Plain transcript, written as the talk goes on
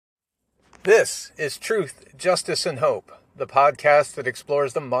This is Truth, Justice, and Hope, the podcast that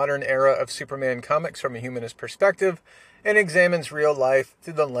explores the modern era of Superman comics from a humanist perspective and examines real life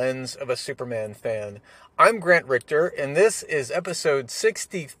through the lens of a Superman fan. I'm Grant Richter, and this is episode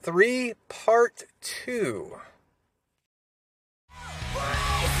 63, part 2.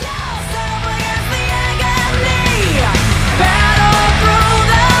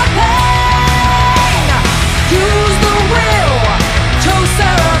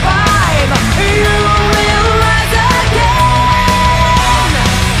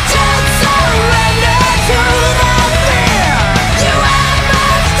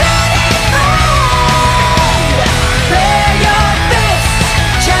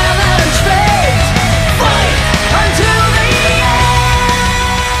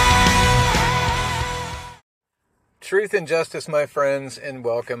 Truth and justice, my friends, and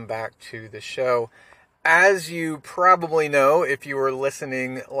welcome back to the show. As you probably know, if you were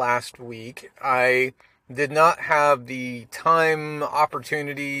listening last week, I did not have the time,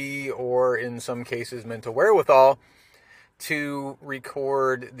 opportunity, or in some cases mental wherewithal to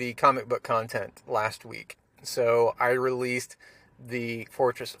record the comic book content last week. So I released the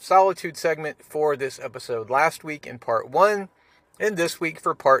Fortress of Solitude segment for this episode last week in part 1. And this week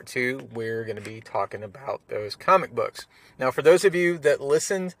for part 2, we're going to be talking about those comic books. Now, for those of you that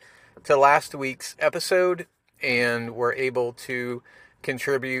listened to last week's episode and were able to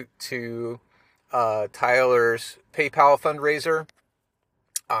contribute to Tyler's PayPal fundraiser,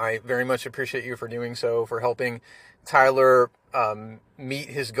 I very much appreciate you for doing so, for helping Tyler meet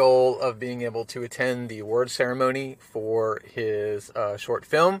his goal of being able to attend the award ceremony for his short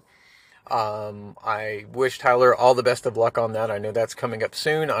film. I wish Tyler all the best of luck on that. I know that's coming up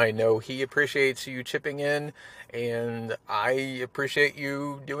soon. I know he appreciates you chipping in, and I appreciate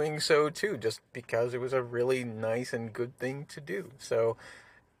you doing so too, just because it was a really nice and good thing to do. So,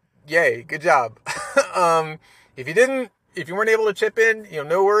 yay, good job. If you weren't able to chip in,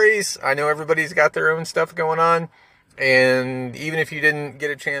 no worries. I know everybody's got their own stuff going on. And even if you didn't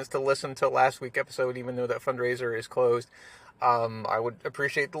get a chance to listen to last week's episode, even though that fundraiser is closed, I would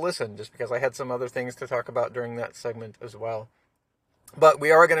appreciate the listen, just because I had some other things to talk about during that segment as well. But we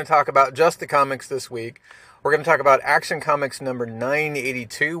are going to talk about just the comics this week. We're going to talk about Action Comics number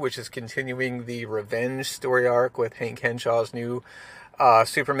 982, which is continuing the Revenge story arc with Hank Henshaw's new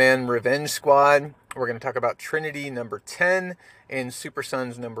Superman Revenge Squad. We're going to talk about Trinity number 10 and Super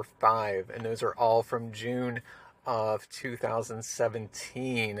Sons number 5. And those are all from June of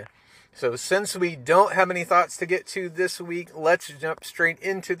 2017. So since we don't have any thoughts to get to this week, let's jump straight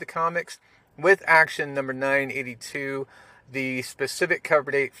into the comics with Action number 982. The specific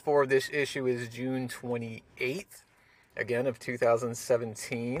cover date for this issue is June 28th, again, of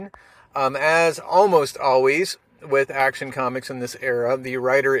 2017. As almost always with Action Comics in this era, the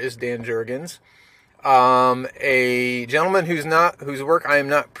writer is Dan Jurgens, a gentleman whose work I am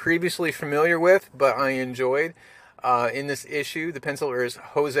not previously familiar with, but I enjoyed. In this issue, the penciler is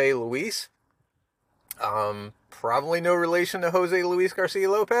Jose Luis. Probably no relation to Jose Luis Garcia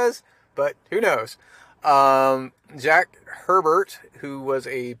Lopez, but who knows? Jack Herbert, who was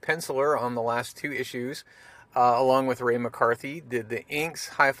a penciler on the last 2 issues, along with Ray McCarthy, did the inks,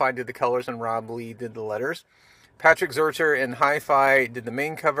 Hi-Fi did the colors, and Rob Lee did the letters. Patrick Zorcher and Hi-Fi did the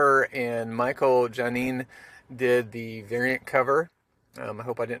main cover, and Michael Janin did the variant cover. I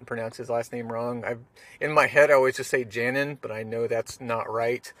hope I didn't pronounce his last name wrong. In my head, I always just say Janin, but I know that's not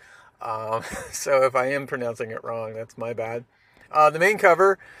right. So if I am pronouncing it wrong, that's my bad. The main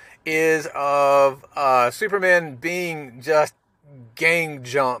cover is of Superman being just gang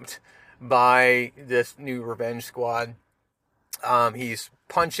jumped by this new Revenge Squad. He's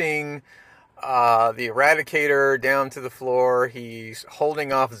punching the Eradicator down to the floor. He's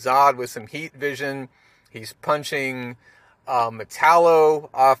holding off Zod with some heat vision. He's punching Metallo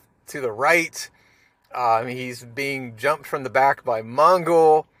off to the right. He's being jumped from the back by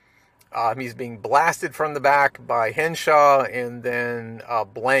Mongol. He's being blasted from the back by Henshaw, and then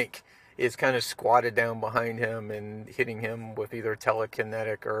Blank is kind of squatted down behind him and hitting him with either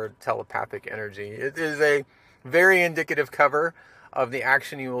telekinetic or telepathic energy. It is a very indicative cover of the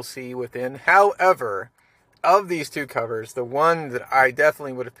action you will see within. However, of these 2 covers, the one that I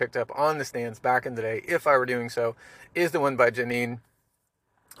definitely would have picked up on the stands back in the day, if I were doing so, is the one by Janine.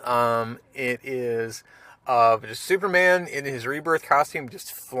 It is just Superman in his rebirth costume,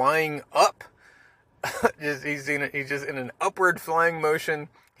 just flying up. He's just in an upward flying motion.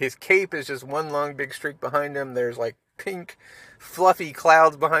 His cape is just one long big streak behind him. There's like pink, fluffy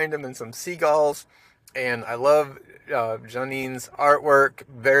clouds behind him and some seagulls. And I love Janine's artwork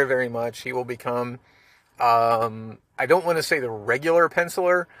very, very much. He will become, I don't want to say the regular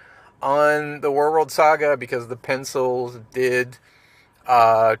penciler on the Warworld saga because the pencils did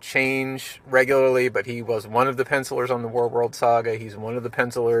change regularly, but he was one of the pencilers on the Warworld saga. He's one of the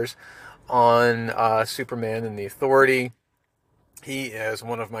pencilers on Superman and the Authority. He is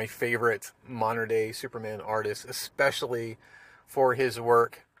one of my favorite modern-day Superman artists, especially for his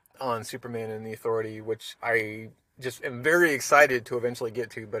work on Superman and the Authority, which I just am very excited to eventually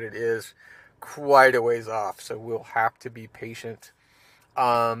get to, but it is quite a ways off, so we'll have to be patient.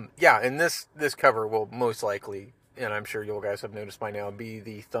 And this cover will most likely, and I'm sure you guys have noticed by now, be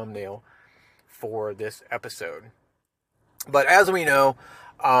the thumbnail for this episode. But as we know,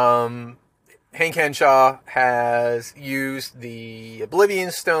 Hank Henshaw has used the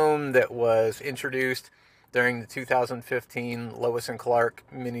Oblivion Stone that was introduced during the 2015 Lois and Clark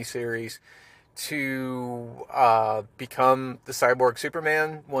miniseries to become the Cyborg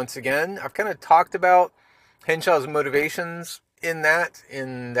Superman once again. I've kind of talked about Henshaw's motivations in that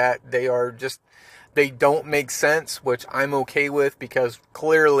they don't make sense, which I'm okay with, because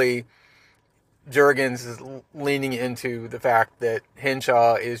clearly Jurgens is leaning into the fact that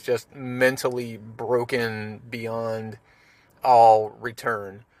Henshaw is just mentally broken beyond all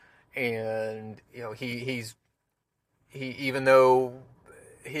return. And, he even though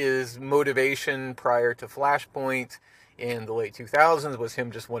his motivation prior to Flashpoint in the late 2000s was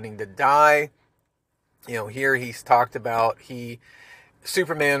him just wanting to die, here he's talked about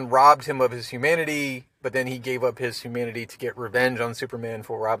Superman robbed him of his humanity, but then he gave up his humanity to get revenge on Superman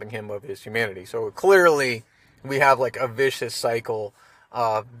for robbing him of his humanity. So clearly we have like a vicious cycle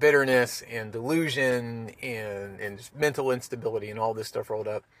of bitterness and delusion and just mental instability and all this stuff rolled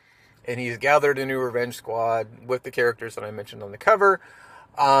up. And he's gathered a new revenge squad with the characters that I mentioned on the cover.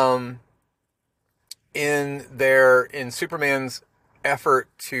 In Superman's effort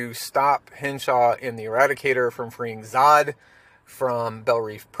to stop Henshaw and the Eradicator from freeing Zod from Belle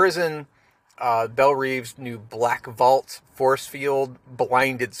Reeve prison, Belle Reeve's new Black Vault force field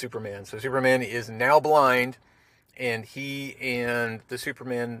blinded Superman. So Superman is now blind, and he and the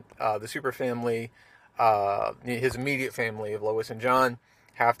Superman, the Super family, his immediate family of Lois and John,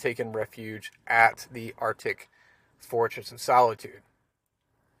 have taken refuge at the Arctic Fortress of Solitude.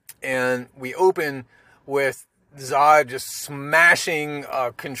 And we open with Zod just smashing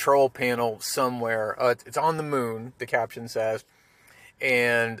a control panel somewhere. It's on the moon, the caption says.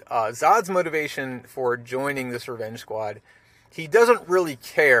 And Zod's motivation for joining this revenge squad, he doesn't really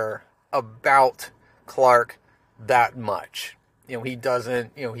care about Clark that much. He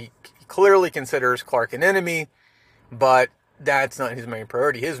doesn't, he clearly considers Clark an enemy, but that's not his main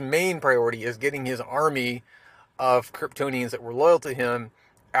priority. His main priority is getting his army of Kryptonians that were loyal to him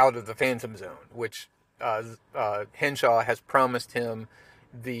out of the Phantom Zone, which Henshaw has promised him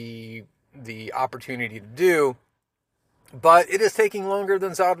the opportunity to do. But it is taking longer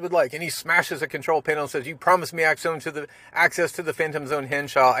than Zod would like. And he smashes a control panel and says, "You promised me access to the Phantom Zone,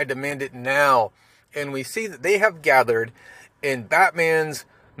 Henshaw. I demand it now." And we see that they have gathered in Batman's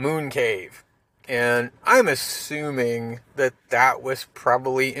Moon Cave. And I'm assuming that was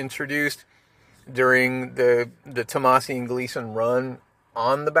probably introduced during the Tomasi and Gleason run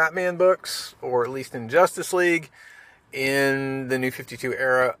on the Batman books, or at least in Justice League. In the New 52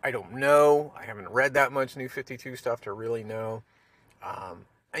 era, I don't know. I haven't read that much New 52 stuff to really know.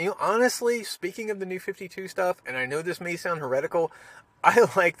 And honestly, speaking of the New 52 stuff, and I know this may sound heretical, I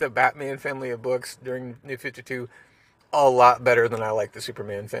like the Batman family of books during New 52 a lot better than I like the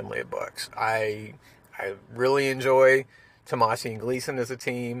Superman family of books. I really enjoy Tomasi and Gleason as a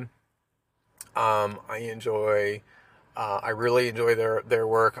team. I really enjoy their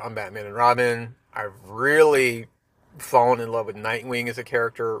work on Batman and Robin. I've really fallen in love with Nightwing as a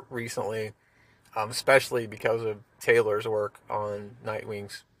character recently, especially because of Taylor's work on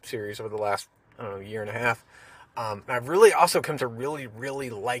Nightwing's series over the last, year and a half. I've really also come to really, really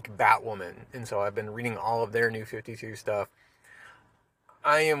like Batwoman, and so I've been reading all of their New 52 stuff.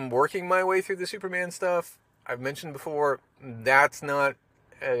 I am working my way through the Superman stuff. I've mentioned before, that's not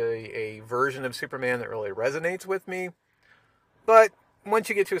a version of Superman that really resonates with me, but once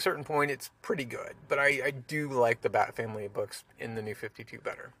you get to a certain point, it's pretty good. But I do like the Bat family of books in the New 52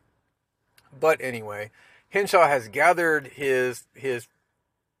 better. But anyway, Henshaw has gathered his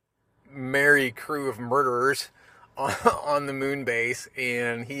merry crew of murderers on the moon base,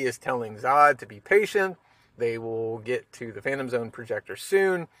 and he is telling Zod to be patient. They will get to the Phantom Zone projector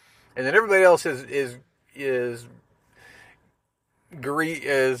soon, and then everybody else is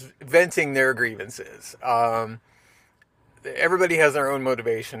venting their grievances. Everybody has their own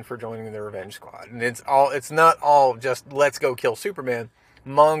motivation for joining the Revenge Squad, and it's not all just let's go kill Superman.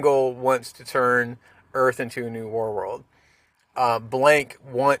 Mongol wants to turn Earth into a new war world. Blank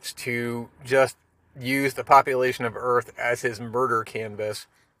wants to just use the population of Earth as his murder canvas.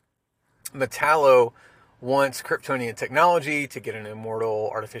 Metallo wants Kryptonian technology to get an immortal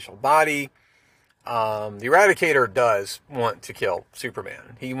artificial body. The Eradicator does want to kill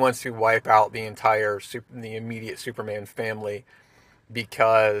Superman. He wants to wipe out the entire the immediate Superman family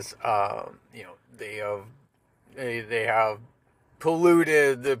because they have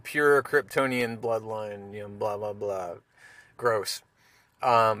polluted the pure Kryptonian bloodline. Blah blah blah. Gross.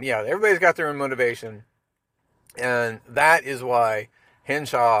 Everybody's got their own motivation, and that is why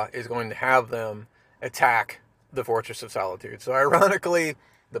Henshaw is going to have them attack the Fortress of Solitude. So ironically,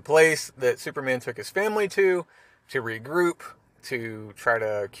 the place that Superman took his family to regroup, to try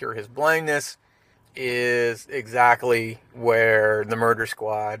to cure his blindness, is exactly where the murder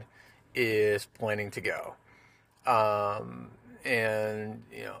squad is planning to go.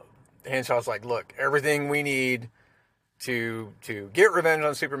 Henshaw's like, look, everything we need to get revenge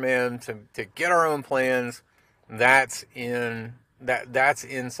on Superman, to get our own plans, that's inside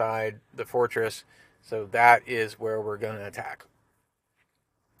the fortress. So that is where we're going to attack.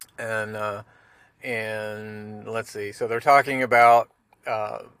 And let's see. So they're talking about,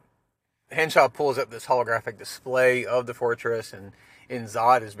 Henshaw pulls up this holographic display of the fortress, and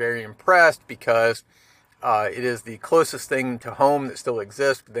Zod is very impressed because it is the closest thing to home that still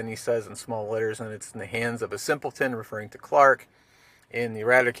exists. But then he says in small letters, and it's in the hands of a simpleton, referring to Clark. And the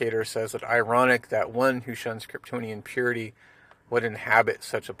Eradicator says that ironic that one who shuns Kryptonian purity would inhabit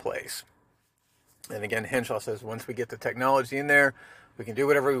such a place. And again, Henshaw says, once we get the technology in there, we can do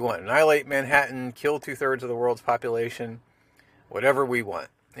whatever we want. Annihilate Manhattan, kill 2/3 of the world's population, whatever we want.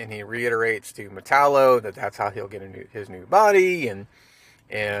 And he reiterates to Metallo that that's how he'll get his new body, and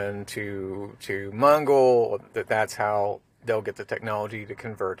to Mongol that that's how they'll get the technology to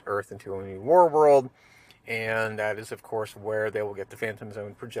convert Earth into a new war world. And that is, of course, where they will get the Phantom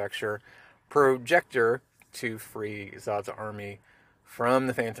Zone projector to free Zod's army from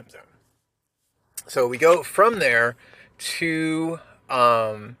the Phantom Zone. So we go from there to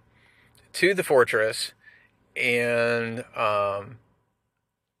the fortress, and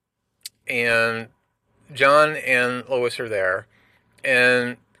John and Lois are there,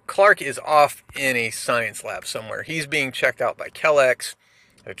 and Clark is off in a science lab somewhere. He's being checked out by Kellex.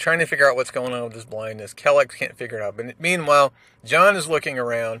 They're trying to figure out what's going on with his blindness. Kellex can't figure it out. But meanwhile, John is looking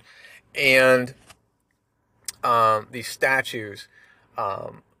around, and these statues.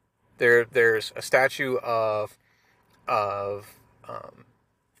 There's a statue of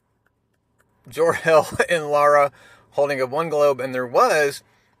Jor-El and Lara holding up one globe, and there was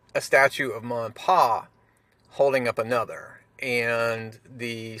a statue of Ma and Pa holding up another. And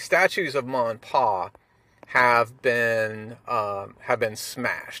the statues of Ma and Pa have been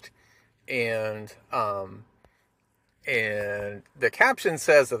smashed, and the caption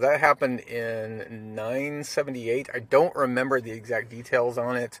says that happened in 978. I don't remember the exact details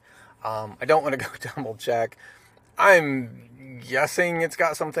on it. I don't want to go double check. I'm guessing it's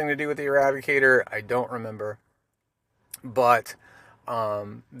got something to do with the Eradicator. I don't remember. But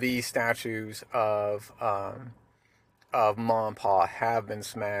these statues of Ma and Pa have been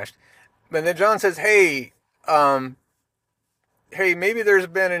smashed. But then John says, hey, maybe there's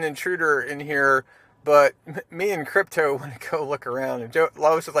been an intruder in here, but me and Crypto want to go look around. And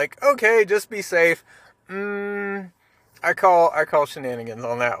Lois is like, okay, just be safe. I call shenanigans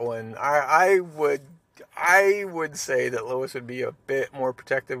on that one. I would say that Lois would be a bit more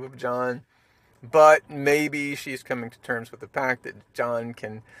protective of John, but maybe she's coming to terms with the fact that John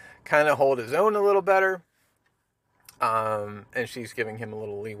can kind of hold his own a little better, and she's giving him a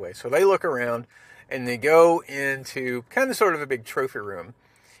little leeway. So they look around, and they go into kind of sort of a big trophy room.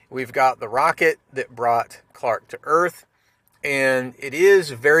 We've got the rocket that brought Clark to Earth, and it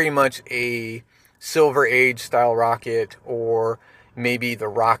is very much a Silver Age style rocket, or maybe the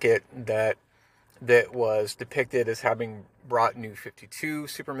rocket that was depicted as having brought New 52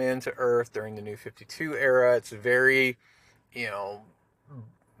 Superman to Earth during the New 52 era. It's a very,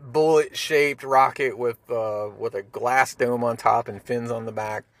 bullet-shaped rocket with a glass dome on top and fins on the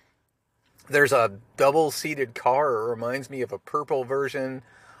back. There's a double-seated car. It reminds me of a purple version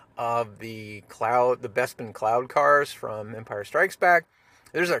of the Bespin Cloud cars from Empire Strikes Back.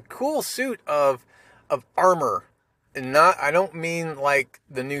 There's a cool suit of armor, and I don't mean like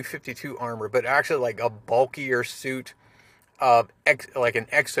the New 52 armor, but actually like a bulkier suit of like an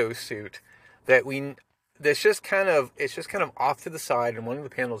exosuit that's just kind of off to the side in one of the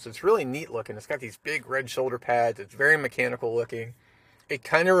panels. It's really neat looking. It's got these big red shoulder pads. It's very mechanical looking. It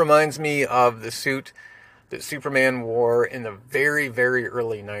kind of reminds me of the suit that Superman wore in the very, very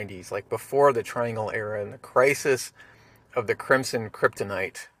early 90s, like before the Triangle era and the Crisis of the Crimson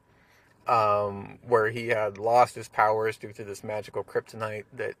Kryptonite, where he had lost his powers due to this magical kryptonite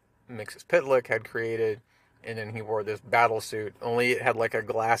that Mixus Pitlick had created, and then he wore this battle suit, only it had like a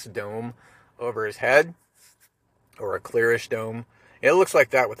glass dome over his head, or a clearish dome. It looks like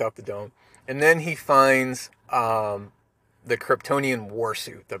that without the dome. And then he finds the Kryptonian war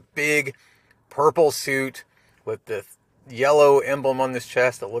suit, the big purple suit with the yellow emblem on this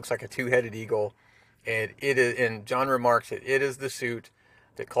chest that looks like a two-headed eagle. And it is, and John remarks that it is the suit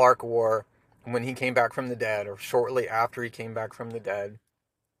that Clark wore when he came back from the dead, or shortly after he came back from the dead.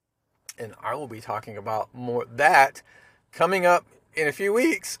 And I will be talking about more that coming up in a few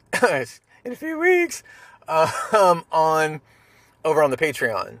weeks. On over on the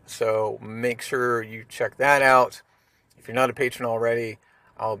Patreon. So make sure you check that out. If you're not a patron already,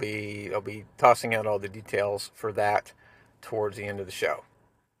 I'll be tossing out all the details for that towards the end of the show.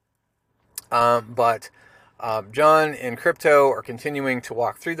 But John and Crypto are continuing to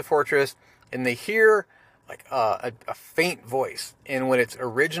walk through the fortress, and they hear like a faint voice. And when it's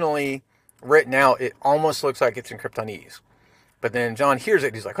originally written out, it almost looks like it's in Kryptonese. But then John hears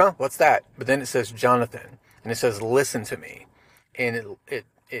it. He's like, "Huh, what's that?" But then it says Jonathan, and it says, "Listen to me," and it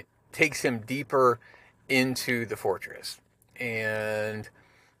takes him deeper into the fortress. And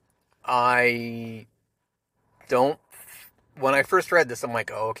I don't. When I first read this, I'm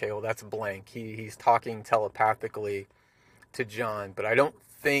like, "Oh, okay, well that's blank." He's talking telepathically to John, but I don't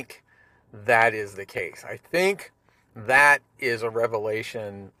think that is the case. I think that is a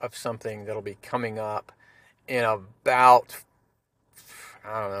revelation of something that'll be coming up in about,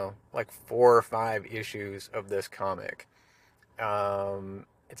 I don't know, like 4 or 5 issues of this comic.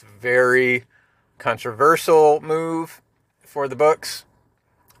 It's a very controversial move for the books.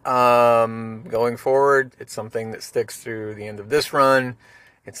 Going forward, it's something that sticks through the end of this run.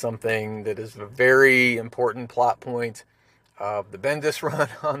 It's something that is a very important plot point of the Bendis run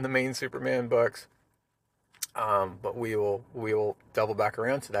on the main Superman books. But we will double back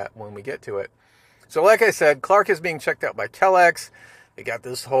around to that when we get to it. So like I said, Clark is being checked out by Telex. They got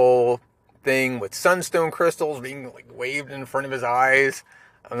this whole thing with sunstone crystals being like waved in front of his eyes.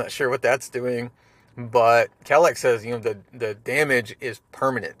 I'm not sure what that's doing, but Telex says, the damage is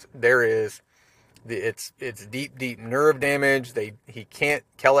permanent. It's deep nerve damage.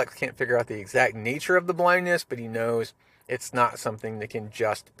 Telex can't figure out the exact nature of the blindness, but he knows it's not something that can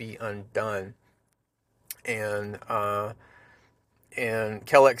just be undone. And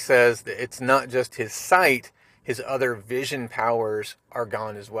Telex says that it's not just his sight. His other vision powers are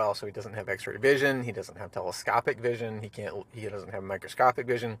gone as well. So he doesn't have X-ray vision. He doesn't have telescopic vision. He doesn't have microscopic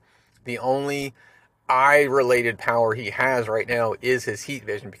vision. The only eye-related power he has right now is his heat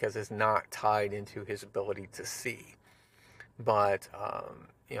vision, because it's not tied into his ability to see. But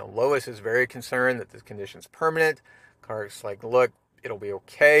Lois is very concerned that this condition's permanent. Clark's like, "Look, it'll be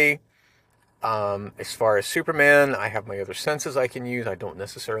okay. As far as Superman, I have my other senses I can use. I don't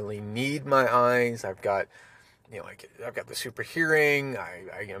necessarily need my eyes. I've got the super hearing.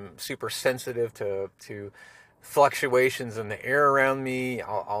 I am super sensitive to fluctuations in the air around me.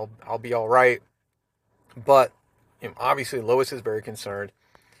 I'll be all right." But obviously Lois is very concerned.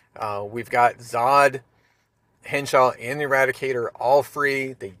 We've got Zod, Henshaw, and the Eradicator all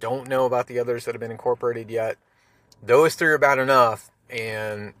free. They don't know about the others that have been incorporated yet. Those 3 are bad enough,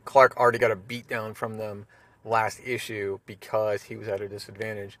 and Clark already got a beatdown from them last issue because he was at a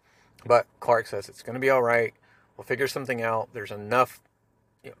disadvantage. But Clark says it's going to be all right. We'll figure something out. There's enough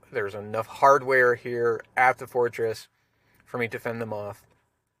hardware here at the fortress for me to fend them off.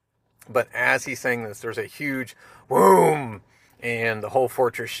 But as he's saying this, there's a huge boom, and the whole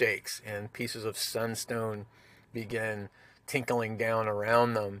fortress shakes, and pieces of sunstone begin tinkling down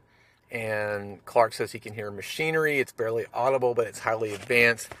around them. And Clark says he can hear machinery. It's barely audible, but it's highly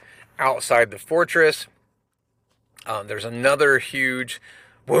advanced outside the fortress. There's another huge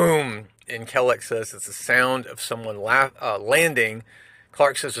boom, and Kelleck says it's the sound of someone landing.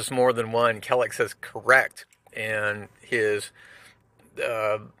 Clark says it's more than one. Kelleck says correct, and his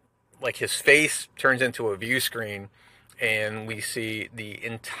face turns into a view screen, and we see the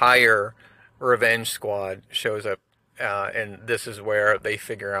entire Revenge Squad shows up. And this is where they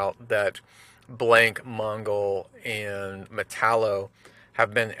figure out that Blank, Mongol, and Metallo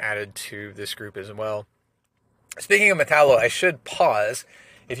have been added to this group as well. Speaking of Metallo, I should pause.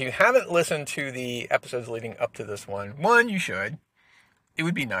 If you haven't listened to the episodes leading up to this one, you should. It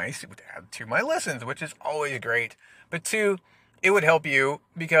would be nice. It would add to my listens, which is always great. But 2, it would help you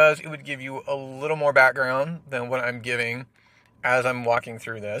because it would give you a little more background than what I'm giving as I'm walking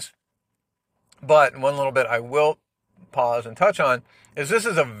through this. But one little bit I will pause and touch on is this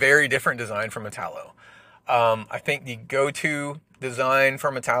is a very different design from Metallo. I think the go-to design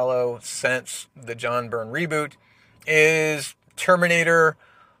for Metallo since the John Byrne reboot is Terminator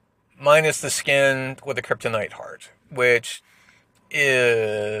minus the skin with a kryptonite heart, which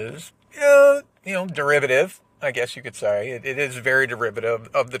is, derivative, I guess you could say. It is very derivative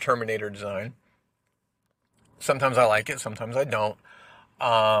of the Terminator design. Sometimes I like it, sometimes I don't.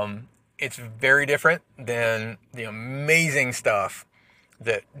 It's very different than the amazing stuff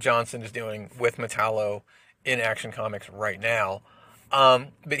that Johnson is doing with Metallo in Action Comics right now.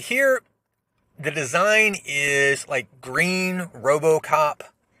 But here, the design is like green RoboCop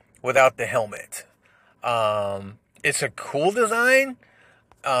without the helmet. It's a cool design,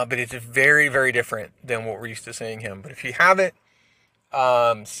 but it's very, very different than what we're used to seeing him. But if you haven't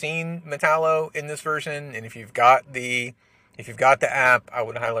seen Metallo in this version, and if you've got the app, I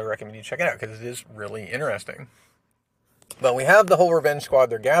would highly recommend you check it out because it is really interesting. But we have the whole Revenge Squad.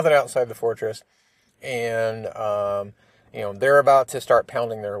 They're gathered outside the fortress, and they're about to start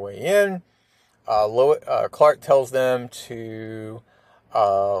pounding their way in. Clark tells them to,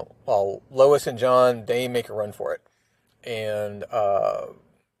 Lois and John, they make a run for it. And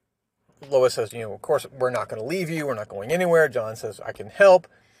Lois says, of course, we're not going to leave you. We're not going anywhere. John says, I can help.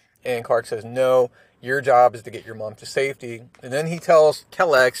 And Clark says, no, your job is to get your mom to safety. And then he tells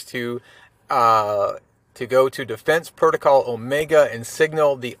Kellex to go to Defense Protocol Omega and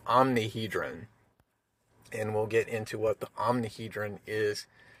signal the Omnihedron. And we'll get into what the Omnihedron is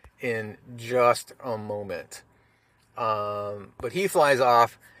in just a moment. But he flies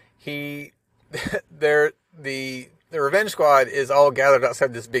off. The Revenge Squad is all gathered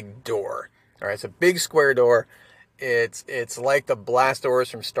outside this big door. All right, it's a big square door. It's like the blast doors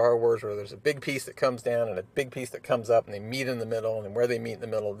from Star Wars, where there's a big piece that comes down and a big piece that comes up, and they meet in the middle. And where they meet in the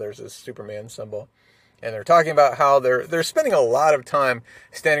middle, there's this Superman symbol. And they're talking about how they're spending a lot of time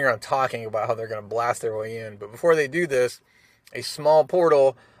standing around talking about how they're going to blast their way in. But before they do this, a small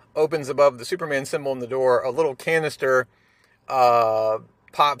portal opens above the Superman symbol in the door. A little canister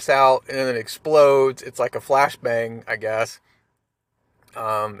pops out and then it explodes. It's like a flashbang, I guess.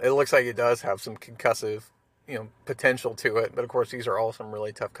 It looks like it does have some concussive, potential to it. But of course, these are all some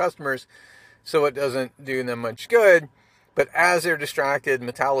really tough customers, so it doesn't do them much good. But as they're distracted,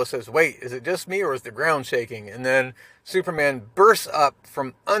 Metallo says, wait, is it just me or is the ground shaking? And then Superman bursts up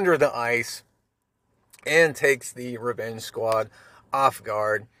from under the ice and takes the Revenge Squad off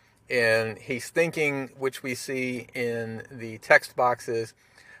guard. And he's thinking, which we see in the text boxes,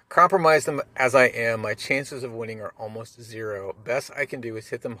 compromise them as I am, my chances of winning are almost zero. Best I can do is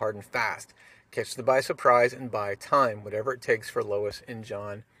hit them hard and fast. Catch them by surprise and buy time, whatever it takes for Lois and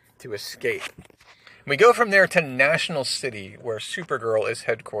John to escape. We go from there to National City, where Supergirl is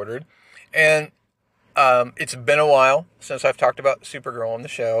headquartered. And it's been a while since I've talked about Supergirl on the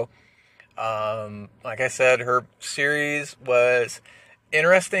show. Like I said, her series was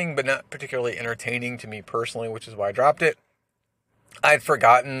interesting, but not particularly entertaining to me personally, which is why I dropped it. I'd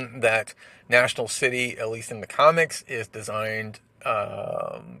forgotten that National City, at least in the comics, is designed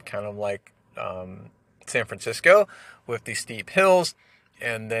kind of like San Francisco, with the steep hills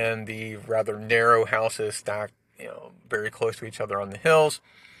and then the rather narrow houses stacked, very close to each other on the hills.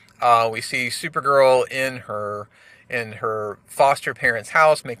 We see Supergirl in her foster parents'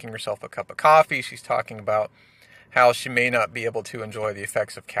 house, making herself a cup of coffee. She's talking about how she may not be able to enjoy the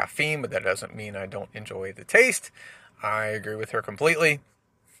effects of caffeine, but that doesn't mean I don't enjoy the taste. I agree with her completely.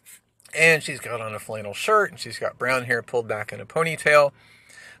 And she's got on a flannel shirt, and she's got brown hair pulled back in a ponytail.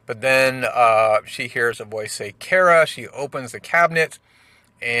 But then she hears a voice say, Kara. She opens the cabinet,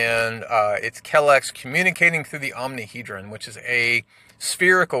 and it's Kellex communicating through the Omnihedron, which is a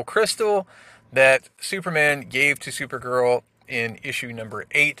spherical crystal that Superman gave to Supergirl in issue number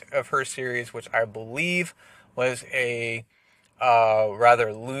 8 of her series, which I believe was a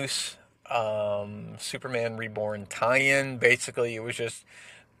rather loose Superman Reborn tie-in. Basically, it was just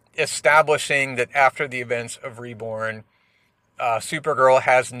establishing that after the events of Reborn, Supergirl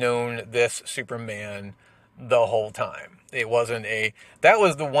has known this Superman the whole time. It wasn't that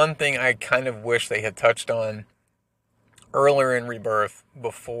was the one thing I kind of wish they had touched on earlier in Rebirth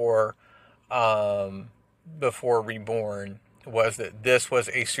before Reborn, was that this was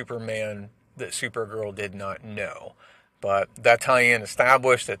a Superman that Supergirl did not know. But that tie-in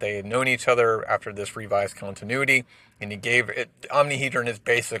established that they had known each other after this revised continuity, and he gave it. Omnihedron is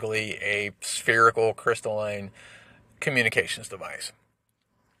basically a spherical crystalline communications device.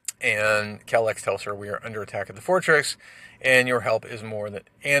 And Kellex tells her, we are under attack at the fortress, and your help is more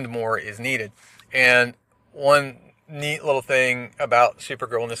is needed. And one neat little thing about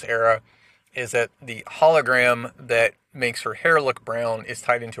Supergirl in this era is that the hologram that makes her hair look brown is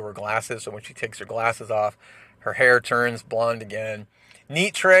tied into her glasses. So when she takes her glasses off, her hair turns blonde again.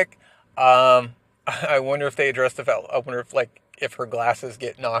 Neat trick. I wonder if they addressed the fact. I wonder if if her glasses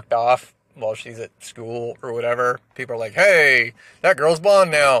get knocked off while she's at school or whatever. People are like, "Hey, that girl's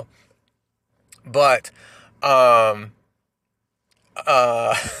blonde now." But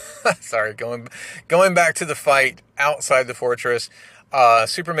sorry, going back to the fight outside the fortress.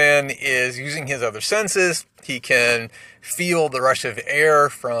 Superman is using his other senses. He can feel the rush of air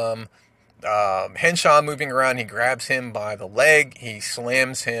from Henshaw moving around. He grabs him by the leg. He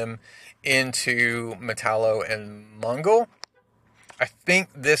slams him into Metallo and Mongol. I think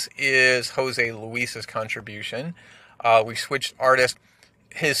this is Jose Luis's contribution. We switched artists.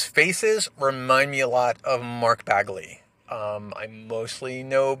 His faces remind me a lot of Mark Bagley. I mostly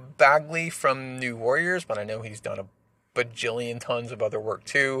know Bagley from New Warriors, but I know he's done a bajillion tons of other work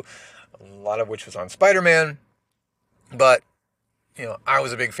too, a lot of which was on Spider-Man. But, I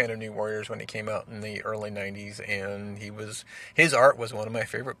was a big fan of New Warriors when it came out in the early 90s, and his art was one of my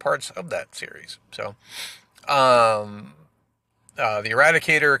favorite parts of that series. So, the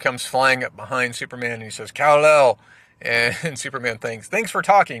Eradicator comes flying up behind Superman, and he says, "Kal-El," and Superman thanks for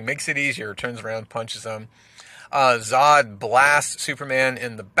talking, makes it easier, turns around, punches him. Zod blasts Superman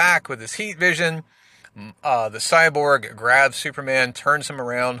in the back with his heat vision. The Cyborg grabs Superman, turns him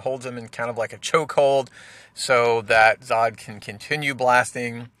around, holds him in kind of like a chokehold so that Zod can continue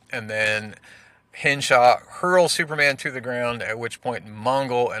blasting, and then Henshaw hurls Superman to the ground, at which point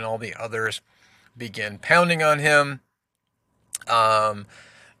Mongol and all the others begin pounding on him.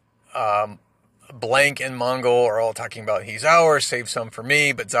 Blank and Mongol are all talking about he's ours, save some for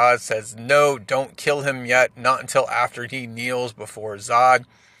me, but Zod says no, don't kill him yet, not until after he kneels before Zod.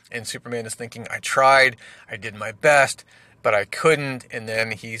 And Superman is thinking, I tried, I did my best, but I couldn't. And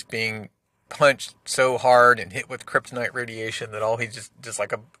then he's being punched so hard and hit with kryptonite radiation that all he just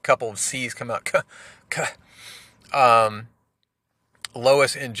like a couple of C's come out.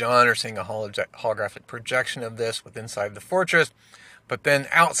 Lois and John are seeing a holographic projection of this with inside the fortress. But then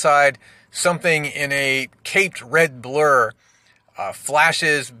outside, something in a caped red blur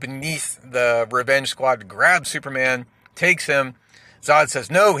flashes beneath the Revenge Squad, grabs Superman, takes him. Zod says,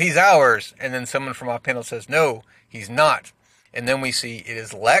 no, he's ours. And then someone from off panel says, no, he's not. And then we see it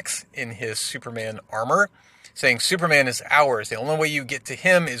is Lex in his Superman armor saying Superman is ours. The only way you get to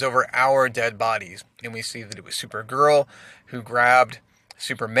him is over our dead bodies. And we see that it was Supergirl who grabbed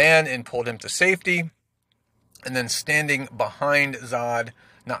Superman and pulled him to safety. And then standing behind Zod,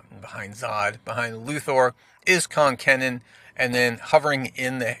 not behind Zod, behind Luthor is Kong Kenan. And then hovering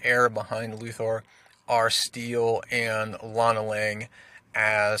in the air behind Luthor are Steel and Lana Lang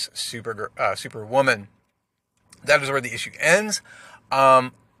as Superwoman. That is where the issue ends.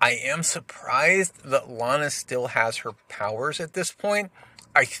 I am surprised that Lana still has her powers at this point.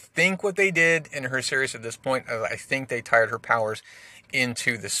 I think what they did in her series at this point, I think they tied her powers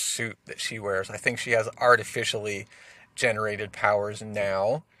into the suit that she wears. I think she has artificially generated powers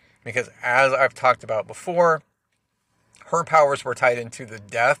now, because as I've talked about before, her powers were tied into the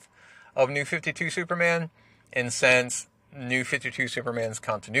death of New 52 Superman, and since New 52 Superman's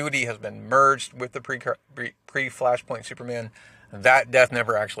continuity has been merged with the pre-Flashpoint Superman, that death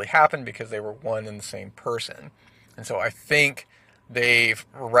never actually happened because they were one and the same person. And so I think they've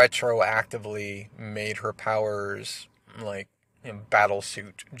retroactively made her powers like battle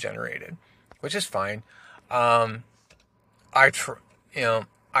suit generated, which is fine. I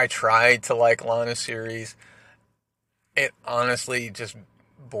tried to like Lana's series. It honestly just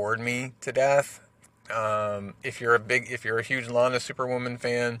bored me to death. If you're a huge Lana Superwoman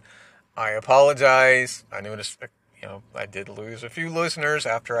fan, I apologize. I noticed, I did lose a few listeners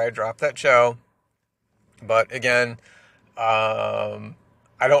after I dropped that show. But again, I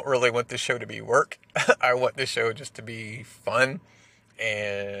don't really want this show to be work. I want this show just to be fun.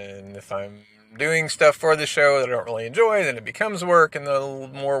 And if I'm doing stuff for the show that I don't really enjoy, then it becomes work. And the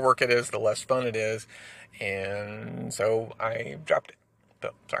more work it is, the less fun it is. And so I dropped it.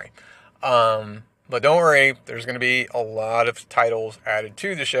 So, sorry. But don't worry, there's going to be a lot of titles added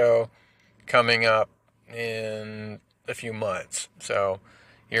to the show coming up in a few months. So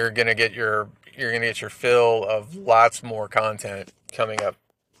you're going to get your fill of lots more content coming up,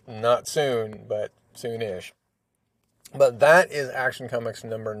 not soon, but soonish. But that is Action Comics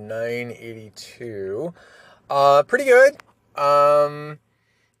number 982. Pretty good.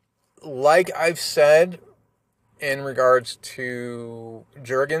 Like I've said in regards to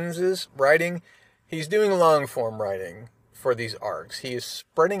Jurgens' writing, he's doing long-form writing for these arcs. He is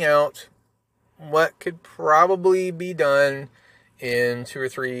spreading out what could probably be done in 2 or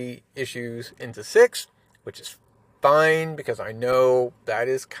 3 issues into 6, which is fine, because I know that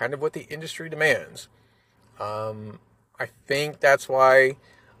is kind of what the industry demands. I think that's why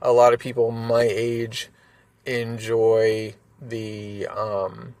a lot of people my age enjoy the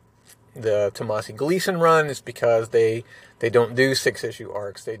Tomasi Gleason run, is because they don't do 6-issue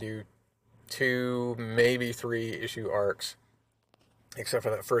arcs. They do 2, maybe 3-issue arcs, except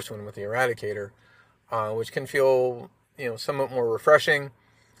for that first one with the Eradicator, which can feel, somewhat more refreshing.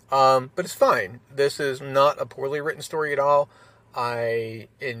 But it's fine. This is not a poorly written story at all. I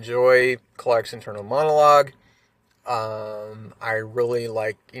enjoy Clark's internal monologue. I really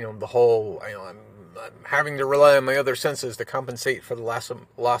like, the whole, I'm having to rely on my other senses to compensate for the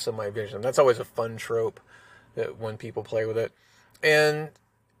loss of my vision. That's always a fun trope that when people play with it. And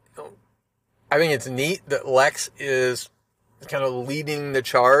I think it's neat that Lex is kind of leading the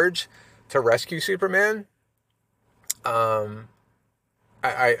charge to rescue Superman.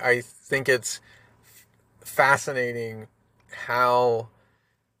 I think it's fascinating how,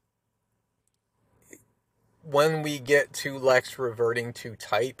 when we get to Lex reverting to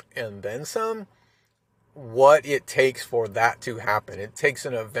type and then some, what it takes for that to happen. It takes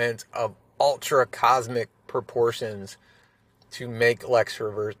an event of ultra cosmic proportions to make Lex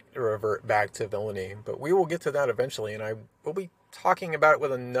revert back to villainy. But we will get to that eventually, and I will be talking about it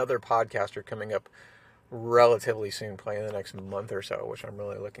with another podcaster coming up relatively soon, probably in the next month or so, which I'm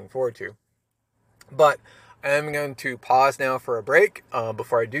really looking forward to. But I'm going to pause now for a break.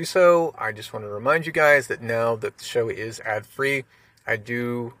 Before I do so, I just want to remind you guys that now that the show is ad-free, I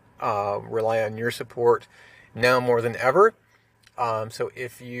do rely on your support now more than ever. So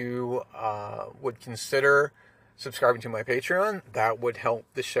if you would consider subscribing to my Patreon, that would help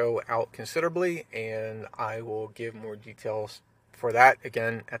the show out considerably, and I will give more details for that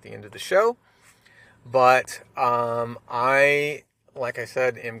again at the end of the show. But like I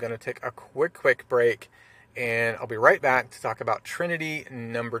said, am going to take a quick break, and I'll be right back to talk about Trinity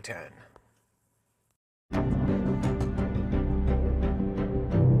number 10.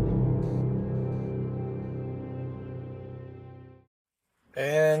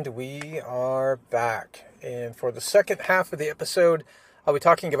 And we are back. And for the second half of the episode, I'll be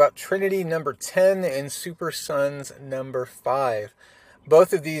talking about Trinity number 10 and Super Sons number 5.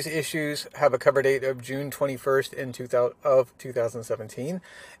 Both of these issues have a cover date of June 21st of 2017.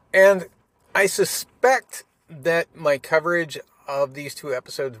 And I suspect that my coverage of these two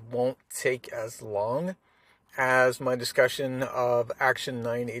episodes won't take as long as my discussion of Action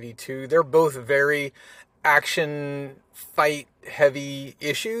 982. They're both very action fight heavy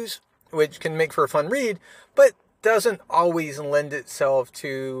issues, which can make for a fun read, but doesn't always lend itself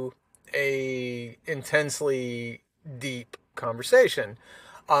to a intensely deep conversation.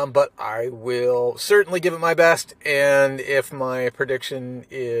 But I will certainly give it my best, and if my prediction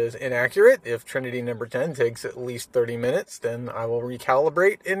is inaccurate, if Trinity number 10 takes at least 30 minutes, then I will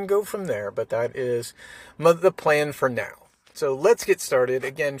recalibrate and go from there. But that is the plan for now. So let's get started.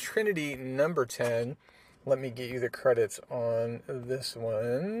 Again, Trinity number 10. Let me get you the credits on this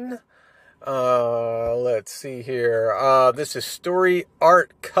one. Let's see here. This is story,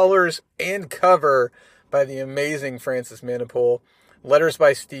 art, colors, and cover by the amazing Francis Manapul. Letters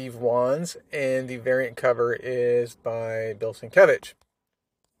by Steve Wands, and the variant cover is by Bill Sienkiewicz.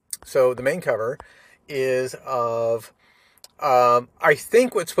 So the main cover is of, I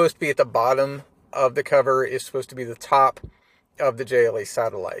think what's supposed to be at the bottom of the cover is supposed to be the top of the JLA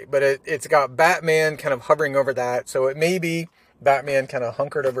satellite. But it's got Batman kind of hovering over that, so it may be Batman kind of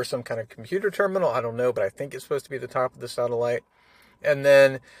hunkered over some kind of computer terminal. I don't know, but I think it's supposed to be the top of the satellite. And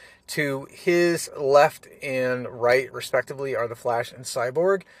then to his left and right, respectively, are the Flash and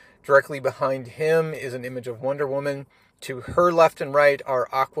Cyborg. Directly behind him is an image of Wonder Woman. To her left and right are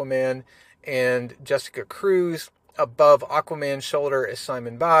Aquaman and Jessica Cruz. Above Aquaman's shoulder is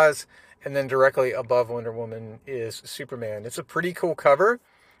Simon Baz. And then directly above Wonder Woman is Superman. It's a pretty cool cover.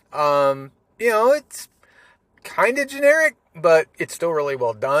 It's kind of generic, but it's still really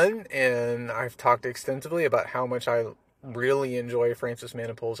well done. And I've talked extensively about how much I really enjoy Francis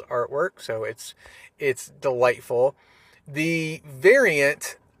Manapul's artwork, so it's delightful. The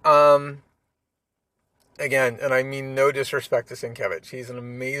variant, again, and I mean no disrespect to Sienkiewicz, he's an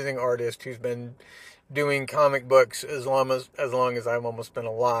amazing artist who's been doing comic books as long as I've almost been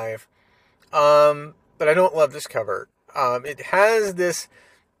alive. But I don't love this cover. It has this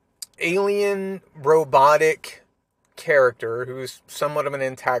alien robotic character who's somewhat of an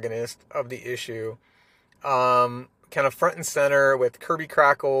antagonist of the issue. Kind of front and center with Kirby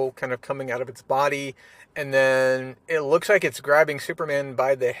Crackle kind of coming out of its body. And then it looks like it's grabbing Superman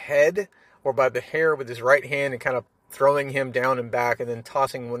by the head or by the hair with his right hand and kind of throwing him down and back and then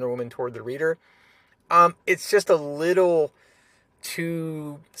tossing Wonder Woman toward the reader. It's just a little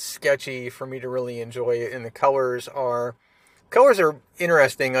too sketchy for me to really enjoy it, and the colors are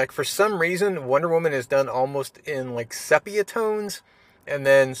interesting. Like, for some reason, Wonder Woman is done almost in like sepia tones, and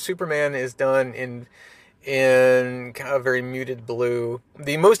then Superman is done in kind of very muted blue.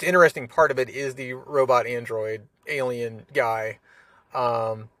 The most interesting part of it is the robot android alien guy,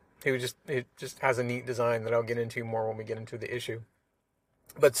 who just has a neat design that I'll get into more when we get into the issue.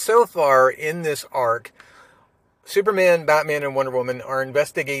 But so far in this arc, Superman, Batman, and Wonder Woman are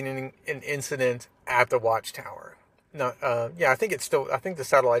investigating an incident at the Watchtower. Not, I think the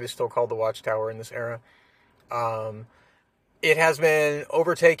satellite is still called the Watchtower in this era. It has been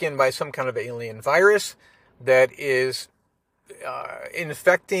overtaken by some kind of alien virus that is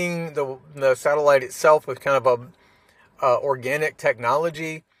infecting the satellite itself with kind of a organic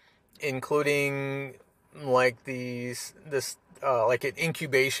technology, including like like an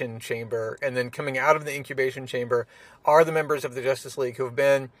incubation chamber, and then coming out of the incubation chamber are the members of the Justice League who have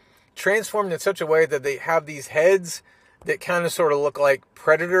been transformed in such a way that they have these heads that kind of sort of look like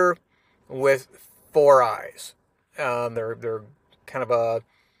Predator with 4 eyes. They're kind of a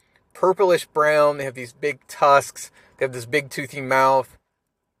purplish brown. They have these big tusks. They have this big toothy mouth,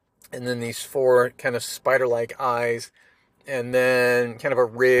 and then these 4 kind of spider-like eyes, and then kind of a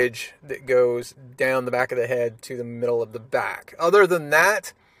ridge that goes down the back of the head to the middle of the back. Other than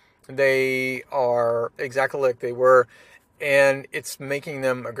that, they are exactly like they were, and it's making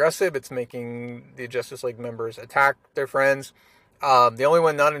them aggressive. It's making the Justice League members attack their friends. The only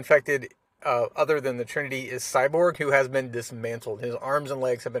one not infected, other than the Trinity, is Cyborg, who has been dismantled. His arms and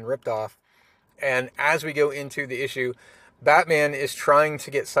legs have been ripped off. And as we go into the issue, Batman is trying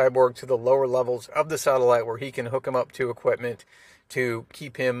to get Cyborg to the lower levels of the satellite where he can hook him up to equipment to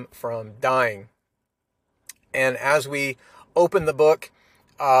keep him from dying. And as we open the book,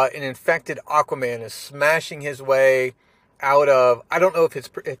 an infected Aquaman is smashing his way out of, I don't know if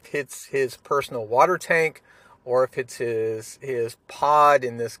it's his personal water tank or if it's his pod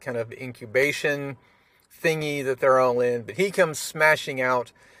in this kind of incubation thingy that they're all in, but he comes smashing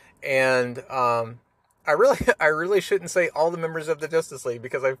out. And I really shouldn't say all the members of the Justice League,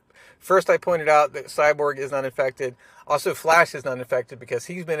 because I pointed out that Cyborg is not infected. Also, Flash is not infected because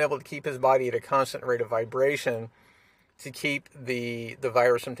he's been able to keep his body at a constant rate of vibration to keep the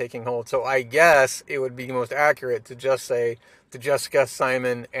virus from taking hold. So I guess it would be most accurate to just say that Jessica,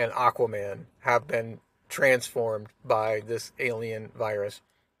 Simon, and Aquaman have been transformed by this alien virus.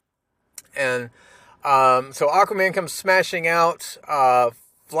 And so Aquaman comes smashing out.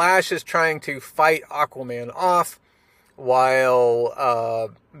 Flash is trying to fight Aquaman off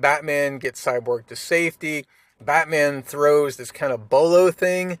while Batman gets Cyborg to safety. Batman throws this kind of bolo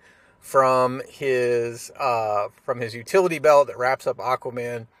thing from his utility belt that wraps up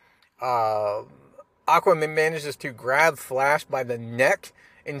Aquaman. Aquaman manages to grab Flash by the neck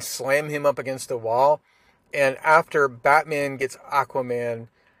and slam him up against the wall. And after Batman gets Aquaman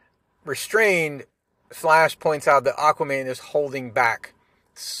restrained, Flash points out that Aquaman is holding back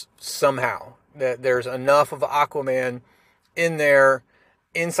somehow. That there's enough of Aquaman in there,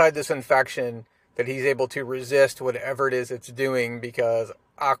 inside this infection, that he's able to resist whatever it is it's doing, because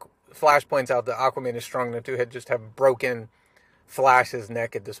Flash points out that Aquaman is strong enough to just have broken Flash's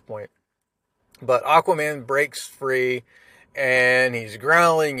neck at this point. But Aquaman breaks free, and he's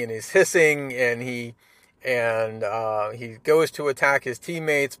growling and he's hissing, and he goes to attack his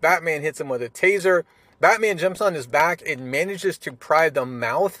teammates. Batman hits him with a taser. Batman jumps on his back and manages to pry the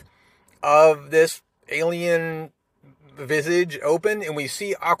mouth of this alien visage open, and we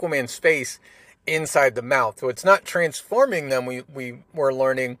see Aquaman's face inside the mouth. So it's not transforming them, we were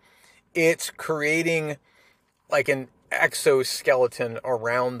learning. It's creating like an exoskeleton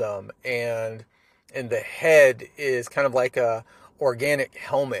around them, and the head is kind of like a organic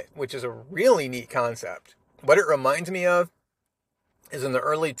helmet, which is a really neat concept. What it reminds me of is in the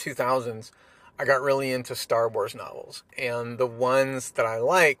early 2000s, I got really into Star Wars novels, and the ones that I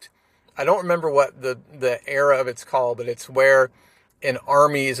liked, I don't remember what the era of it's called, but it's where an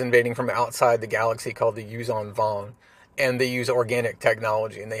army is invading from outside the galaxy called the Yuzon Vong, and they use organic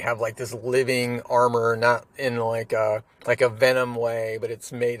technology, and they have like this living armor, not in like a Venom way, but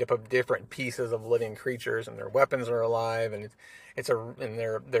it's made up of different pieces of living creatures, and their weapons are alive, and and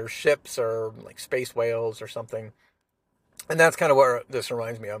their ships are like space whales or something. And that's kind of what this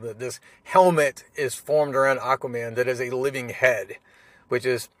reminds me of, that this helmet is formed around Aquaman that is a living head, which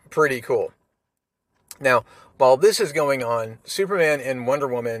is pretty cool. Now, while this is going on, Superman and Wonder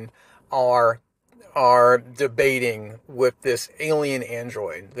Woman are debating with this alien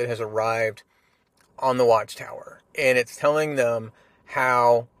android that has arrived on the Watchtower. And it's telling them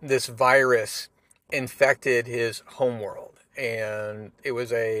how this virus infected his homeworld. And it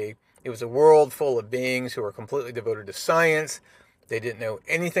was a world full of beings who were completely devoted to science. They didn't know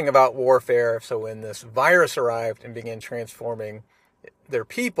anything about warfare. So when this virus arrived and began transforming their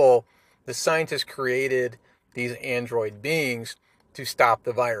people, the scientists created these android beings to stop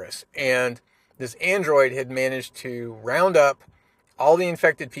the virus. And this android had managed to round up all the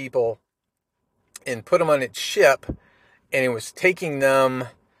infected people and put them on its ship, and it was taking them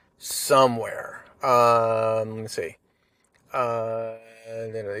somewhere. Let me see.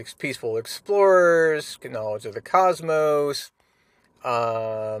 Peaceful explorers, knowledge of the cosmos,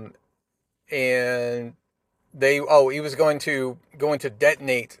 and he was going to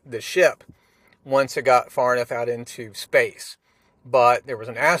detonate the ship once it got far enough out into space. But there was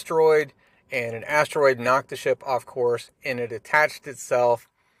an asteroid, and an asteroid knocked the ship off course, and it attached itself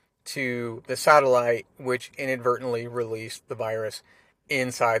to the satellite, which inadvertently released the virus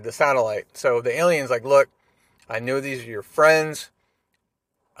inside the satellite. So the alien's like, look, I know these are your friends,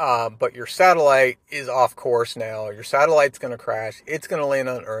 but your satellite is off course now. Your satellite's going to crash. It's going to land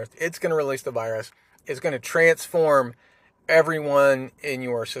on Earth. It's going to release the virus. It's going to transform everyone in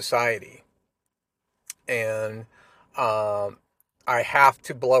your society. And I have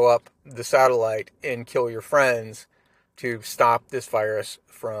to blow up the satellite and kill your friends to stop this virus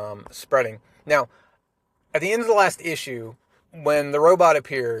from spreading. Now, at the end of the last issue, when the robot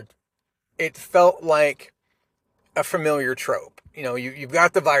appeared, it felt like a familiar trope. You know, you've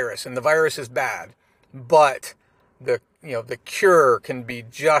got the virus, and the virus is bad, but the cure can be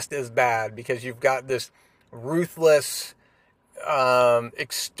just as bad, because you've got this ruthless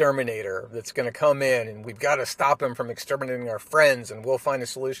exterminator that's going to come in, and we've got to stop him from exterminating our friends, and we'll find a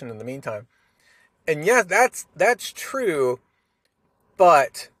solution in the meantime. And yeah, that's true,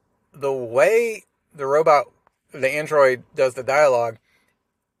 but the way the android does the dialogue,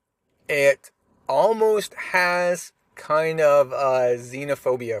 it almost has kind of a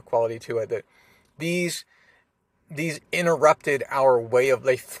xenophobia quality to it, that these interrupted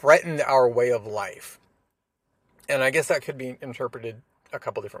they threatened our way of life. And I guess that could be interpreted a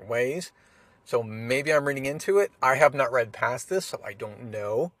couple different ways. So maybe I'm reading into it. I have not read past this, so I don't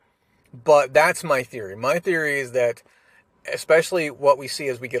know. But that's my theory. My theory is that, especially what we see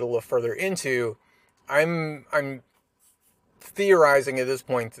as we get a little further into, I'm theorizing at this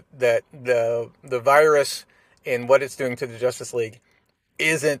point that the virus and what it's doing to the Justice League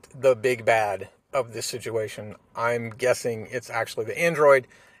isn't the big bad of this situation. I'm guessing it's actually the android,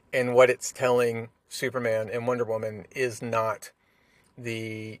 and what it's telling Superman and Wonder Woman is not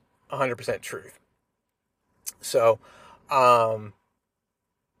the 100% truth. So, Batman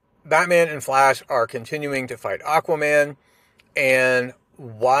and Flash are continuing to fight Aquaman, and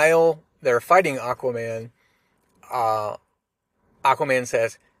while they're fighting Aquaman, Aquaman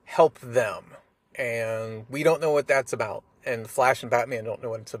says, help them. And we don't know what that's about. And Flash and Batman don't know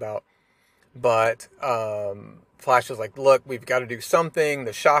what it's about. But Flash is like, look, we've got to do something.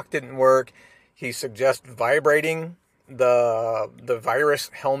 The shock didn't work. He suggests vibrating the virus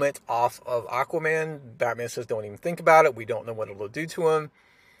helmet off of Aquaman. Batman says, don't even think about it. We don't know what it'll do to him.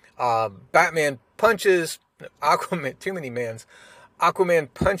 Batman punches Aquaman, too many mans.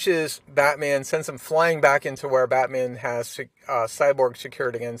 Aquaman punches Batman, sends him flying back into where Batman has Cyborg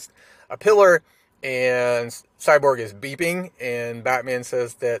secured against a pillar, and Cyborg is beeping, and Batman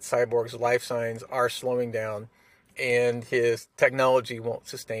says that Cyborg's life signs are slowing down, and his technology won't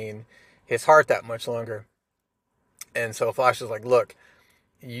sustain his heart that much longer. And so Flash is like, look,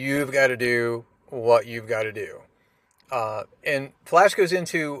 you've got to do what you've got to do. And Flash goes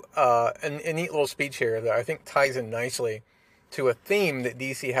into a neat little speech here that I think ties in nicely to a theme that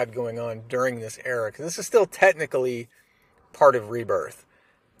DC had going on during this era, because this is still technically part of Rebirth.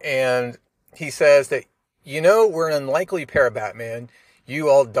 And he says that, we're an unlikely pair, Batman. You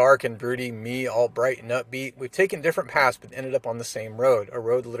all dark and broody, me all bright and upbeat. We've taken different paths but ended up on the same road, a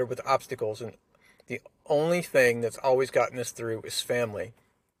road littered with obstacles, and the only thing that's always gotten us through is family.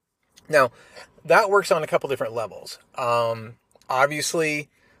 Now, that works on a couple different levels. Obviously,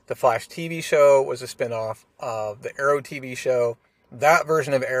 the Flash TV show was a spinoff of the Arrow TV show. That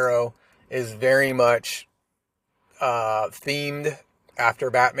version of Arrow is very much themed after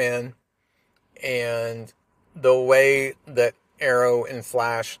Batman. And the way that Arrow and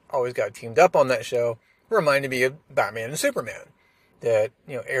Flash always got teamed up on that show reminded me of Batman and Superman. That,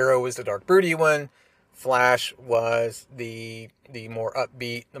 Arrow was the dark, broody one. Flash was the more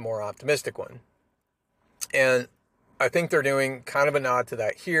upbeat, the more optimistic one. And I think they're doing kind of a nod to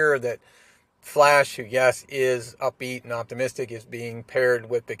that here, that Flash, who, yes, is upbeat and optimistic, is being paired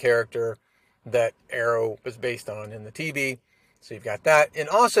with the character that Arrow was based on in the TV. So you've got that. And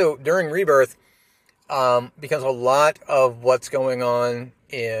also, during Rebirth, because a lot of what's going on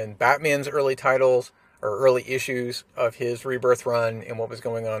in Batman's early titles or early issues of his Rebirth run and what was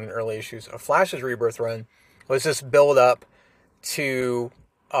going on in early issues of Flash's Rebirth run was this build up to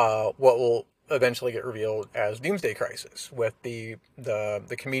what will eventually get revealed as Doomsday Crisis, with the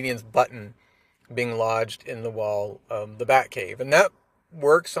comedian's button being lodged in the wall of the Batcave. And that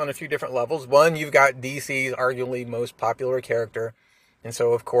works on a few different levels. One, you've got DC's arguably most popular character, and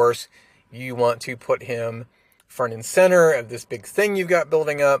so of course you want to put him front and center of this big thing you've got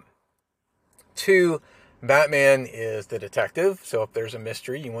building up. Two, Batman is the detective, so if there's a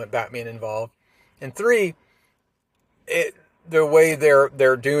mystery, you want Batman involved. And three, the way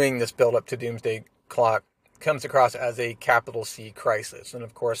they're doing this build up to Doomsday Clock comes across as a capital C crisis. And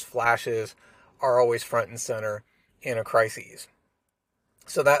of course, Flashes are always front and center in a crisis.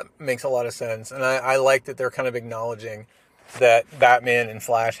 So that makes a lot of sense. And I like that they're kind of acknowledging that Batman and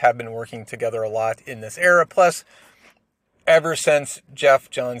Flash have been working together a lot in this era. Plus, ever since Jeff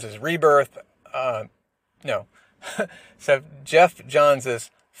Johns' Rebirth, so Jeff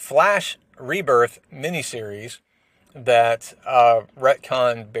Johns' Flash Rebirth miniseries that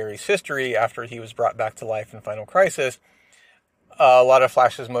retconned Barry's history after he was brought back to life in Final Crisis, a lot of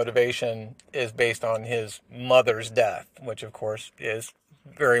Flash's motivation is based on his mother's death, which of course is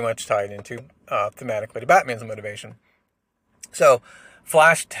very much tied into thematically to Batman's motivation. So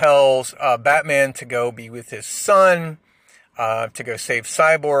Flash tells Batman to go be with his son, to go save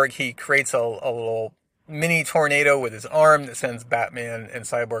Cyborg. He creates a little mini tornado with his arm that sends Batman and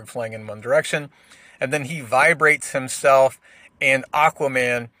Cyborg flying in one direction. And then he vibrates himself and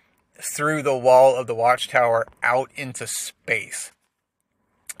Aquaman through the wall of the Watchtower out into space.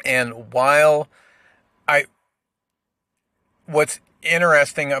 And what's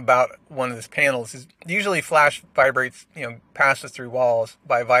interesting about one of his panels is usually Flash vibrates, passes through walls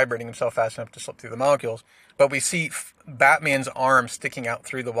by vibrating himself fast enough to slip through the molecules. But we see Batman's arm sticking out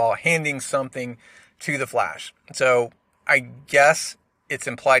through the wall, handing something to the Flash. So I guess it's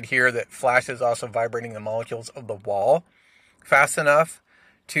implied here that Flash is also vibrating the molecules of the wall fast enough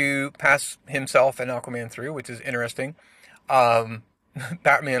to pass himself and Aquaman through, which is interesting.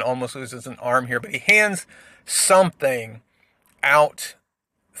 Batman almost loses an arm here, but he hands something out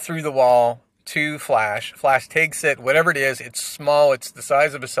through the wall to Flash. Flash takes it, whatever it is. It's small. It's the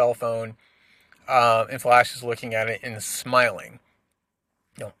size of a cell phone. And Flash is looking at it and smiling.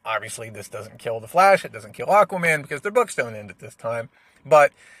 Obviously this doesn't kill the Flash. It doesn't kill Aquaman because their books don't end at this time.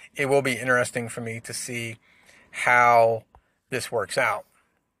 But it will be interesting for me to see how this works out.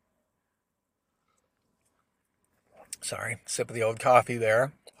 Sorry, sip of the old coffee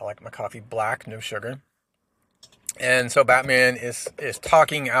there. I like my coffee black, no sugar. And so Batman is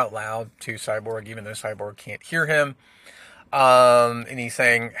talking out loud to Cyborg, even though Cyborg can't hear him. And he's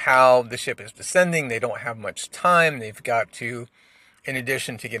saying how the ship is descending. They don't have much time. They've got to, in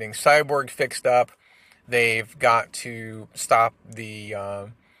addition to getting Cyborg fixed up, they've got to stop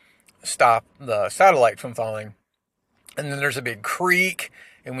the satellite from falling. And then there's a big creak,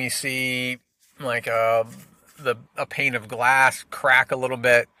 and we see like a pane of glass crack a little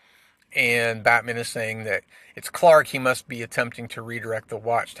bit. And Batman is saying that it's Clark. He must be attempting to redirect the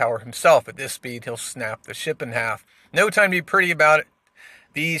Watchtower himself. At this speed, he'll snap the ship in half. No time to be pretty about it.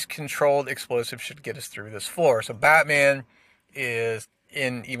 These controlled explosives should get us through this floor. So Batman is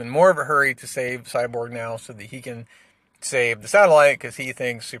in even more of a hurry to save Cyborg now so that he can save the satellite, because he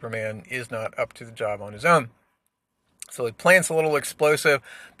thinks Superman is not up to the job on his own. So he plants a little explosive,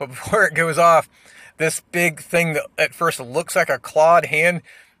 but before it goes off, this big thing that at first looks like a clawed hand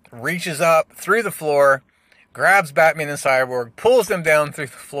reaches up through the floor, grabs Batman and Cyborg, pulls them down through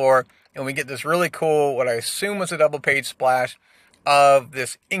the floor, and we get this really cool, what I assume was a double-page splash of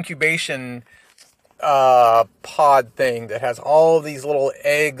this incubation pod thing that has all of these little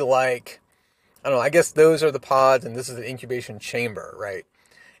egg-like, I don't know, I guess those are the pods, and this is the incubation chamber, right?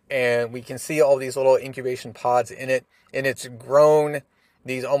 And we can see all these little incubation pods in it, and it's grown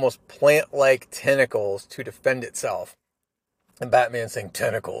these almost plant-like tentacles to defend itself. And Batman's saying,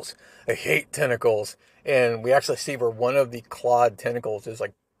 tentacles. I hate tentacles. And we actually see where one of the clawed tentacles is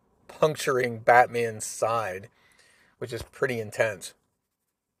like puncturing Batman's side, which is pretty intense.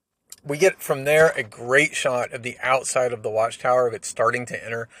 We get from there a great shot of the outside of the Watchtower, of it starting to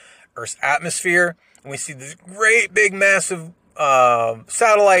enter Earth's atmosphere. And we see this great big massive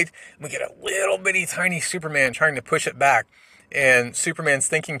satellite. And we get a little bitty tiny Superman trying to push it back. And Superman's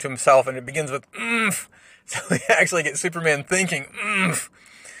thinking to himself, and it begins with oomph. So we actually get Superman thinking, oomph.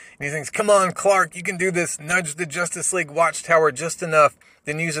 And he thinks, come on, Clark, you can do this. Nudge the Justice League Watchtower just enough,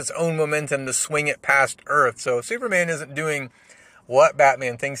 then use its own momentum to swing it past Earth. So Superman isn't doing what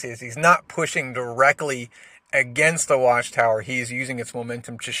Batman thinks is he's not pushing directly against the Watchtower. He's using its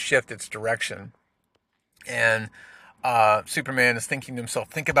momentum to shift its direction. And Superman is thinking to himself,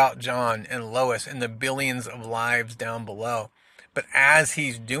 think about John and Lois and the billions of lives down below. But as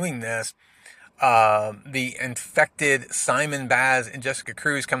he's doing this, the infected Simon Baz and Jessica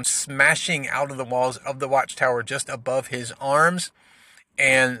Cruz come smashing out of the walls of the Watchtower just above his arms.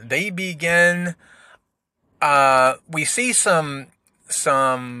 And they begin, we see some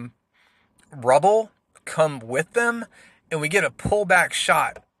rubble come with them, and we get a pullback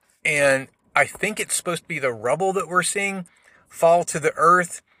shot. And I think it's supposed to be the rubble that we're seeing fall to the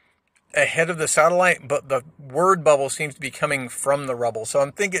earth ahead of the satellite, but the word bubble seems to be coming from the rubble. So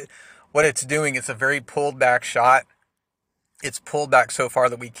I'm thinking what it's doing, it's a very pulled back shot. It's pulled back so far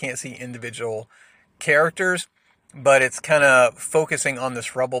that we can't see individual characters, but it's kind of focusing on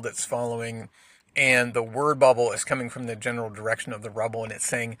this rubble that's following, and the word bubble is coming from the general direction of the rubble, and it's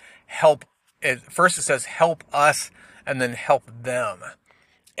saying help. First it says help us, and then help them.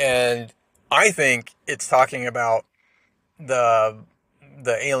 And I think it's talking about the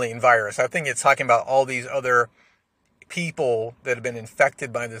alien virus. I think it's talking about all these other people that have been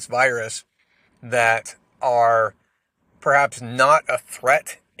infected by this virus that are perhaps not a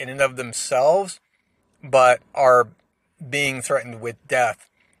threat in and of themselves, but are being threatened with death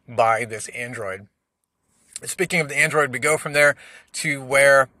by this android. Speaking of the android, we go from there to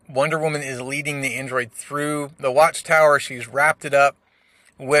where Wonder Woman is leading the android through the Watchtower. She's wrapped it up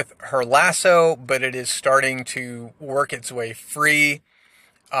with her lasso, but it is starting to work its way free.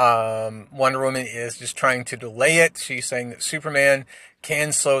 Wonder Woman is just trying to delay it. She's saying that Superman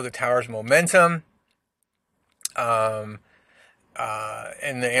can slow the tower's momentum. And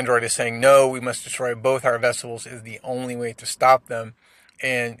the android is saying, no, we must destroy both our vessels is the only way to stop them.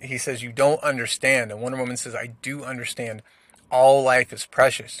 And he says, you don't understand. And Wonder Woman says, I do understand. All life is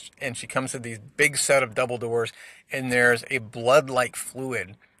precious. And she comes to these big set of double doors, and there's a blood-like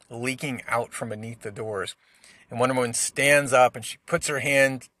fluid leaking out from beneath the doors. And Wonder Woman stands up, and she puts her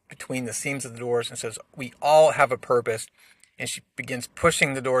hand between the seams of the doors and says, we all have a purpose. And she begins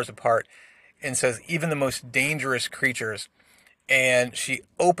pushing the doors apart and says, even the most dangerous creatures. And she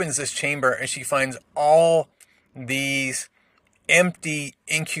opens this chamber, and she finds all these empty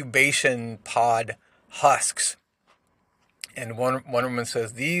incubation pod husks. And Wonder Woman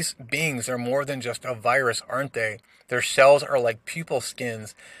says, these beings are more than just a virus, aren't they? Their shells are like pupil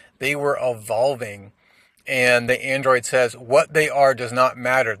skins. They were evolving. And the android says, what they are does not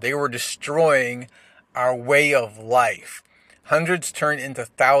matter. They were destroying our way of life. Hundreds turn into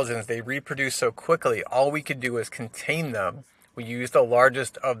thousands. They reproduce so quickly. All we could do is contain them. We used the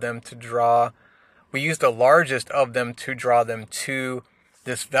largest of them to draw them to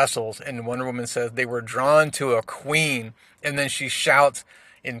this vessels. And Wonder Woman says they were drawn to a queen. And then she shouts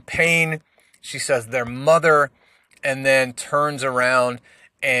in pain. She says their mother, and then turns around.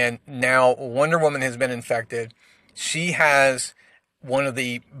 And now Wonder Woman has been infected. She has one of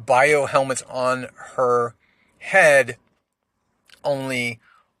the bio helmets on her head, only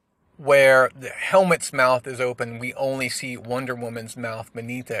where the helmet's mouth is open, we only see Wonder Woman's mouth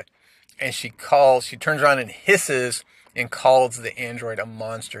beneath it. And she turns around and hisses and calls the android a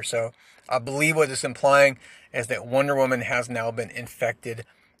monster. So I believe what it's implying is that Wonder Woman has now been infected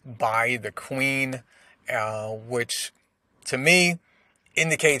by the Queen, which to me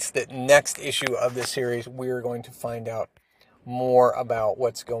indicates that next issue of this series, we're going to find out more about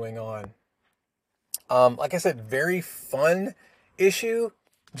what's going on. Like I said, very fun issue.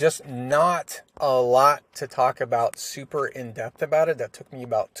 Just not a lot to talk about super in depth about it. That took me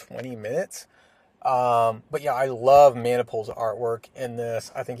about 20 minutes. But yeah, I love Manipul's artwork in this.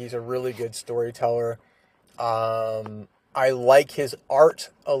 I think he's a really good storyteller. I like his art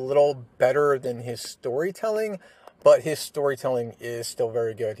a little better than his storytelling, but his storytelling is still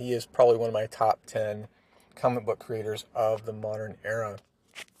very good. He is probably one of my top 10 comic book creators of the modern era.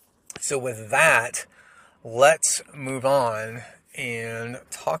 So with that, let's move on and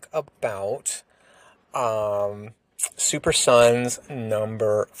talk about Super Sons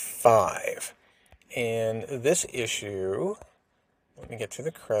number 5. And this issue, let me get to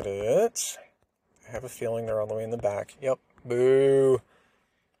the credits. I have a feeling they're all the way in the back. Yep. Boo.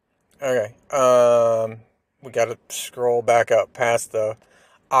 Okay. We got to scroll back up past the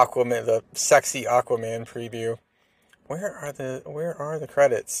Aquaman, the sexy Aquaman preview. Where are the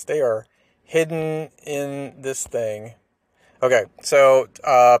credits? They are hidden in this thing. Okay, so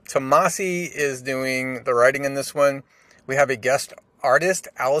Tomasi is doing the writing in this one. We have a guest artist,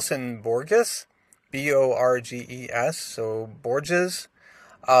 Alison Borges, Borges, so Borges,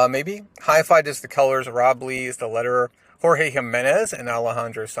 maybe. Hi-Fi does the colors, Rob Lee is the letterer, Jorge Jimenez and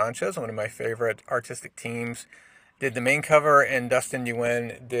Alejandro Sanchez, one of my favorite artistic teams, did the main cover, and Dustin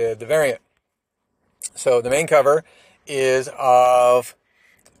Nguyen did the variant. So the main cover is of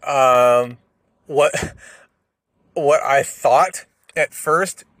what I thought at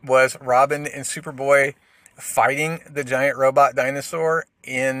first was Robin and Superboy fighting the giant robot dinosaur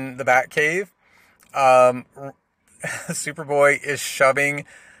in the Batcave. Superboy is shoving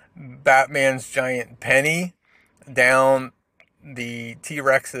Batman's giant penny down the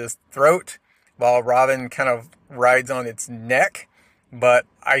T-Rex's throat while Robin kind of rides on its neck. But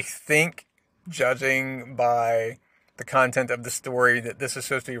I think, judging by the content of the story, that this is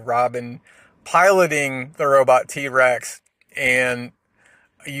supposed to be Robin piloting the robot T-Rex and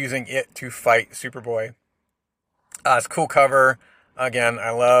using it to fight Superboy. It's a cool cover. Again, I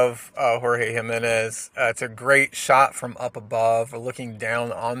love Jorge Jimenez. It's a great shot from up above. We're looking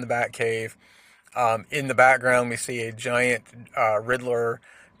down on the Batcave. In the background, we see a giant Riddler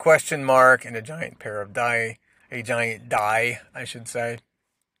question mark and a giant pair of die, I should say.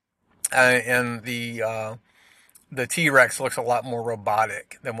 And the T-Rex looks a lot more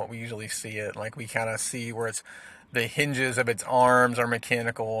robotic than what we usually see it. Like, we kind of see where the hinges of its arms are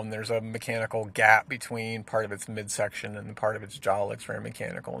mechanical, and there's a mechanical gap between part of its midsection and part of its jaw looks very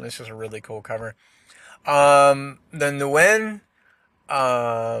mechanical. And it's just a really cool cover. The Nguyen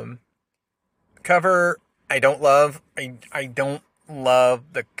cover, I don't love. I don't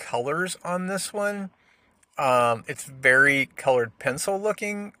love the colors on this one. It's very colored pencil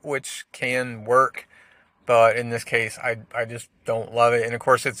looking, which can work, but in this case, I just don't love it. And of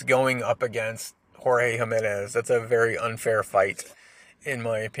course, it's going up against Jorge Jimenez. That's a very unfair fight, in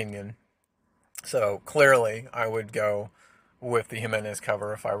my opinion. So clearly, I would go with the Jimenez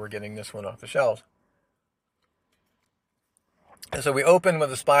cover if I were getting this one off the shelves. And so we open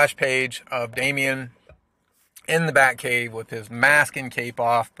with a splash page of Damian in the Batcave with his mask and cape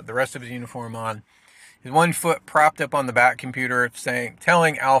off, but the rest of his uniform on. His one foot propped up on the Bat computer,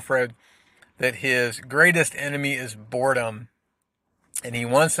 telling Alfred that his greatest enemy is boredom, and he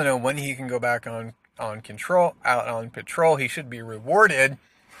wants to know when he can go back out on patrol. He should be rewarded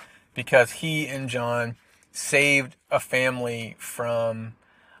because he and John saved a family from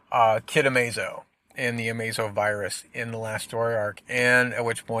Kid Amazo and the Amazo virus in the last story arc, and at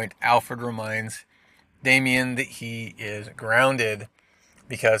which point Alfred reminds Damian that he is grounded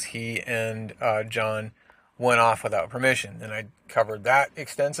because he and John went off without permission. And I covered that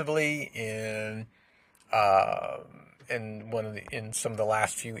extensively in some of the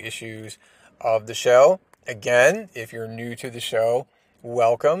last few issues of the show. Again, if you're new to the show,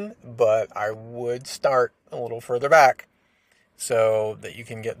 welcome, but I would start a little further back so that you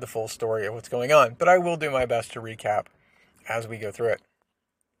can get the full story of what's going on. But I will do my best to recap as we go through it.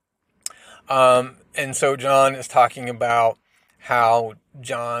 And so John is talking about how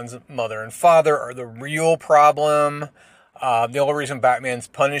John's mother and father are the real problem. The only reason Batman's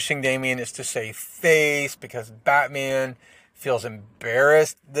punishing Damian is to save face, because Batman feels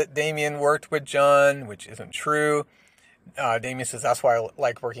embarrassed that Damian worked with John, which isn't true. Damian says, that's why I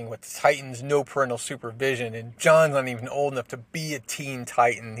like working with the Titans, no parental supervision. And John's not even old enough to be a teen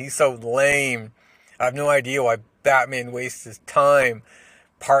Titan. He's so lame. I have no idea why Batman wastes his time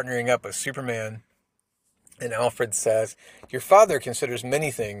partnering up with Superman. And Alfred says, your father considers many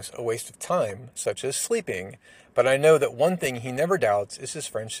things a waste of time, such as sleeping. But I know that one thing he never doubts is his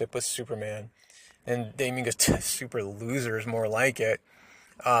friendship with Superman. And Damian goes, super losers, more like it.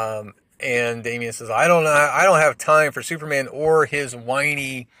 And Damian says, I don't have time for Superman or his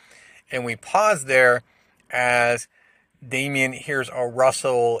whiny. And we pause there as Damian hears a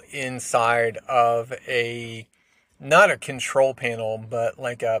rustle inside of not a control panel, but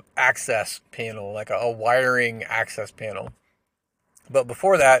like a access panel, like a wiring access panel. But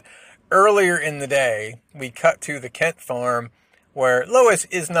before that, earlier in the day, we cut to the Kent farm where Lois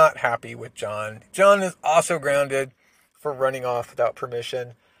is not happy with John. John is also grounded for running off without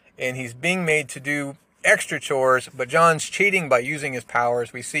permission, and he's being made to do extra chores, but John's cheating by using his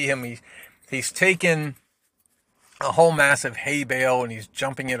powers. We see him, he's taken a whole massive hay bale and he's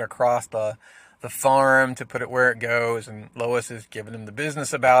jumping it across the farm to put it where it goes, and Lois is giving him the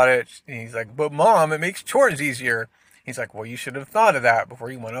business about it. And he's like, but Mom, it makes chores easier. He's like, well, you should have thought of that before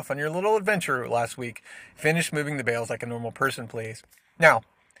you went off on your little adventure last week. Finish moving the bales like a normal person, please. Now,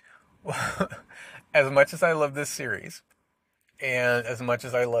 as much as I love this series, and as much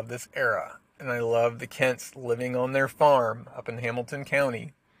as I love this era, and I love the Kents living on their farm up in Hamilton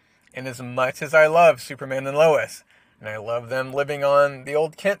County, and as much as I love Superman and Lois, and I love them living on the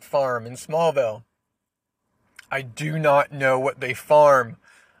old Kent farm in Smallville, I do not know what they farm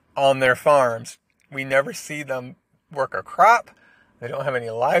on their farms. We never see them work a crop. They don't have any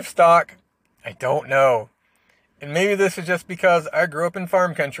livestock. I don't know. And maybe this is just because I grew up in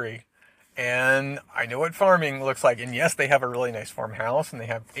farm country and I know what farming looks like. And yes, they have a really nice farmhouse and they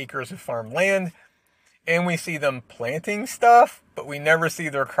have acres of farm land. And we see them planting stuff, but we never see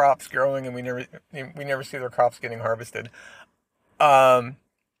their crops growing, and we never see their crops getting harvested. One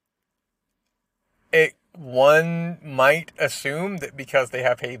might assume that because they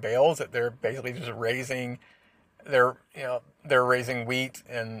have hay bales, that they're basically just raising they're raising wheat,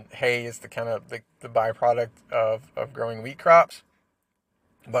 and hay is the kind of the byproduct of growing wheat crops.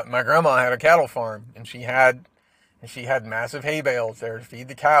 But my grandma had a cattle farm, and she had massive hay bales there to feed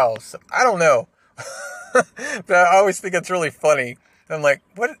the cows. So I don't know. But I always think it's really funny. I'm like,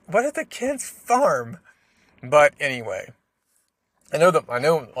 what did the kids farm? But anyway, I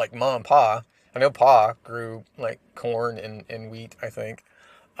know like Mom and Pa. I know Pa grew like corn and wheat, I think.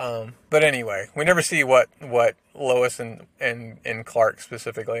 But anyway, we never see what Lois and Clark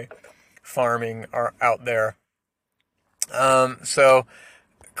specifically farming are out there. So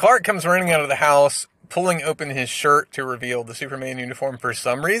Clark comes running out of the house, pulling open his shirt to reveal the Superman uniform for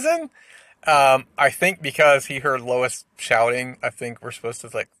some reason. I think because he heard Lois shouting. I think we're supposed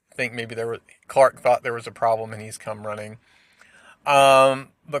to think maybe Clark thought there was a problem and he's come running.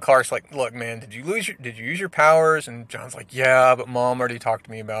 But Clark's like, look, man, did you use your powers? And John's like, yeah, but Mom already talked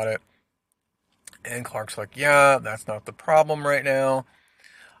to me about it. And Clark's like, yeah, that's not the problem right now.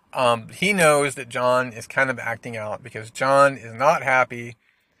 He knows that John is kind of acting out because John is not happy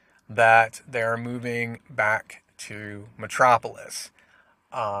that they're moving back to Metropolis,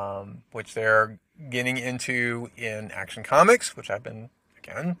 which they're getting into in Action Comics, which I've been,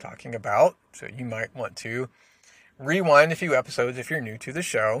 again, talking about. So you might want to rewind a few episodes if you're new to the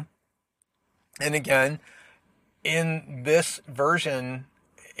show. And again, in this version,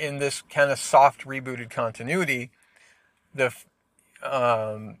 in this kind of soft rebooted continuity,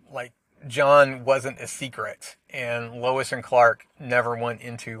 John wasn't a secret, and Lois and Clark never went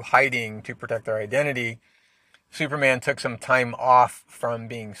into hiding to protect their identity. Superman took some time off from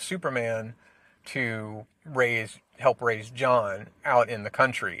being Superman to help raise John out in the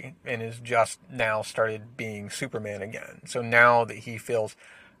country, and is just now started being Superman again. So now that he feels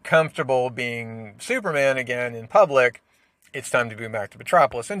comfortable being Superman again in public, it's time to move back to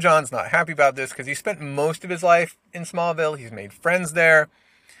Metropolis. And John's not happy about this because he spent most of his life in Smallville. He's made friends there.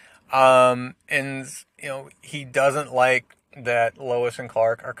 And he doesn't like that Lois and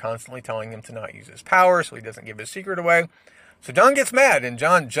Clark are constantly telling him to not use his power, so he doesn't give his secret away. So John gets mad, and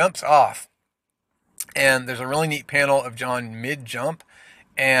John jumps off. And there's a really neat panel of John mid-jump,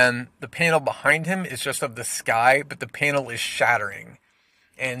 and the panel behind him is just of the sky, but the panel is shattering.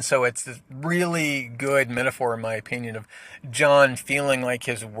 And so it's this really good metaphor, in my opinion, of John feeling like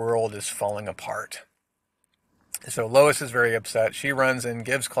his world is falling apart. So Lois is very upset. She runs in,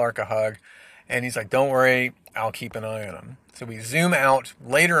 gives Clark a hug, and he's like, don't worry, I'll keep an eye on him. So we zoom out.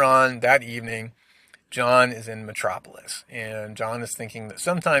 Later on that evening, John is in Metropolis, and John is thinking that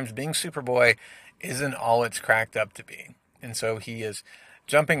sometimes being Superboy isn't all it's cracked up to be. And so he is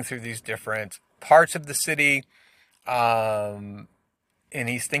jumping through these different parts of the city, and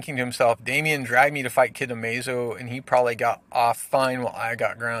he's thinking to himself, Damian dragged me to fight Kid Amazo, and he probably got off fine while I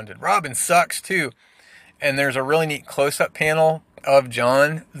got grounded. Robin sucks, too. And there's a really neat close-up panel of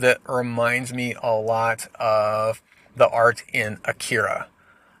John that reminds me a lot of the art in Akira.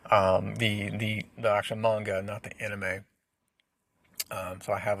 The actual manga, not the anime.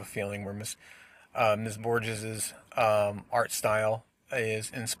 So I have a feeling where Ms. Borges' art style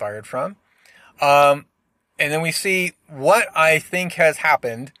is inspired from. And then we see what I think has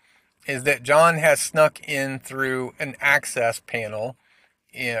happened is that John has snuck in through an access panel,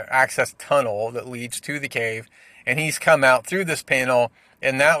 access tunnel that leads to the cave, and he's come out through this panel,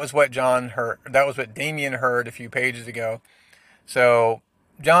 and that was what John heard. That was what Damian heard a few pages ago. So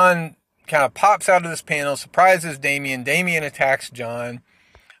John kind of pops out of this panel, surprises Damian. Damian attacks John,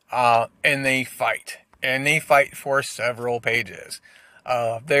 and they fight. And they fight for several pages.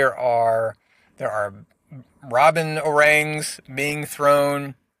 There are Robin orangs being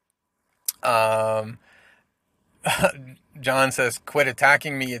thrown. John says, quit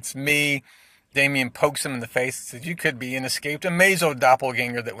attacking me, it's me. Damian pokes him in the face and says, you could be an escaped Amazo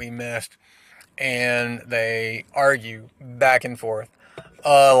doppelganger that we missed. And they argue back and forth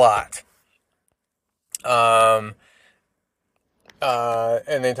a lot. And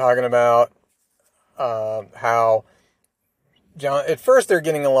they're talking about how John, at first they're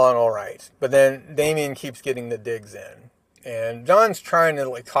getting along all right, but then Damian keeps getting the digs in. And John's trying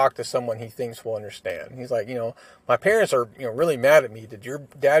to talk to someone he thinks will understand. He's like, my parents are, really mad at me. Did your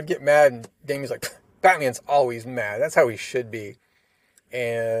dad get mad? And Damian's like, Batman's always mad. That's how he should be.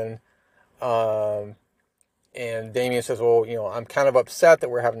 And Damian says, well, I'm kind of upset that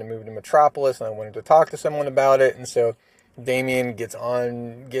we're having to move to Metropolis, and I wanted to talk to someone about it. And so Damian gives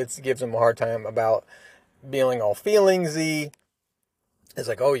him a hard time about being all feelingsy. It's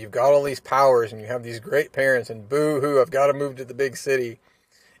like, oh, you've got all these powers, and you have these great parents, and boo-hoo, I've got to move to the big city.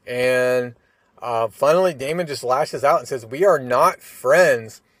 And finally, Damon just lashes out and says, we are not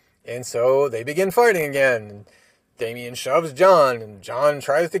friends. And so they begin fighting again. And Damian shoves John, and John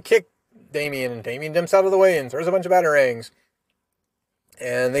tries to kick Damian, and Damian jumps out of the way and throws a bunch of batarangs.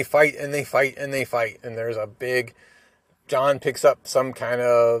 And they fight, and they fight, and they fight. And there's a big... John picks up some kind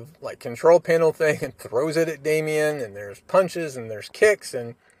of like control panel thing and throws it at Damian, and there's punches and there's kicks,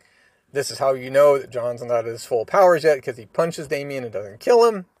 and this is how you know that John's not at his full powers yet, because he punches Damian and doesn't kill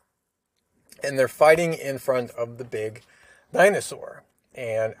him. And they're fighting in front of the big dinosaur.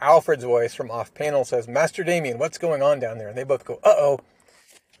 And Alfred's voice from off panel says, Master Damian, what's going on down there? And they both go, uh-oh.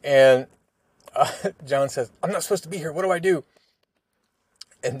 And John says, I'm not supposed to be here. What do I do?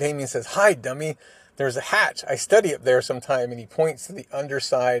 And Damian says, hi, dummy. There's a hatch. I study up there sometime. And he points to the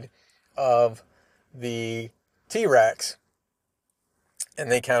underside of the T-Rex.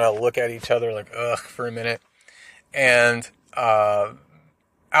 And they kind of look at each other like, ugh, for a minute. And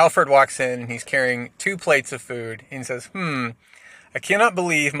Alfred walks in, and he's carrying 2 plates of food. And he says, I cannot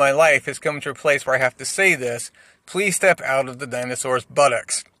believe my life has come to a place where I have to say this. Please step out of the dinosaur's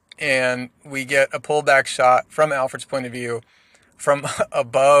buttocks. And we get a pullback shot from Alfred's point of view from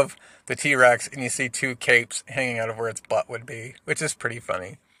above the T-Rex, and you see 2 capes hanging out of where its butt would be, which is pretty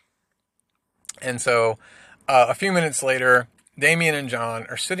funny. And so a few minutes later, Damian and John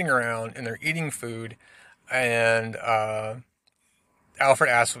are sitting around, and they're eating food, and Alfred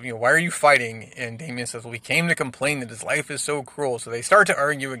asks, why are you fighting? And Damian says, well, we came to complain that his life is so cruel. So they start to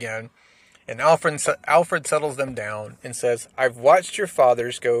argue again, and Alfred settles them down and says, I've watched your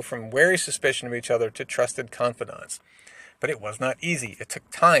fathers go from wary suspicion of each other to trusted confidants. But it was not easy. It took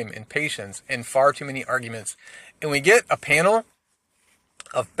time and patience and far too many arguments. And we get a panel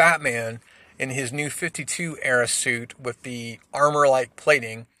of Batman in his new 52 era suit with the armor-like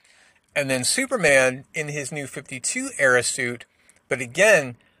plating, and then Superman in his new 52 era suit. But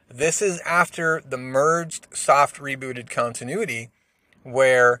again, this is after the merged, soft, rebooted continuity,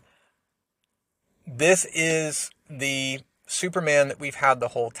 where this is the Superman that we've had the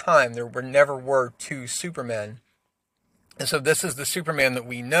whole time. There never were 2 Supermen. And so this is the Superman that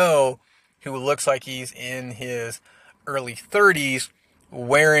we know, who looks like he's in his early 30s,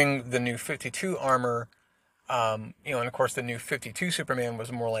 wearing the new 52 armor. And of course the new 52 Superman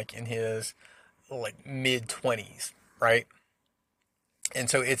was more like in his mid-20s, right?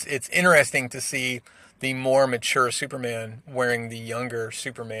 And so it's interesting to see the more mature Superman wearing the younger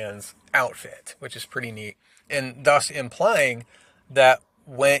Superman's outfit, which is pretty neat. And thus implying that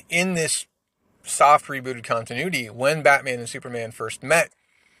when in this soft rebooted continuity, when Batman and Superman first met,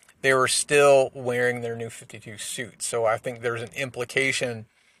 they were still wearing their new 52 suits. So I think there's an implication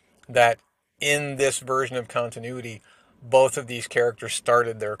that in this version of continuity, both of these characters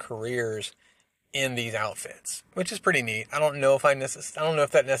started their careers in these outfits, which is pretty neat. I don't know if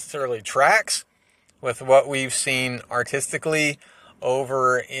that necessarily tracks with what we've seen artistically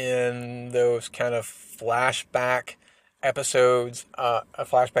over in those kind of flashback episodes,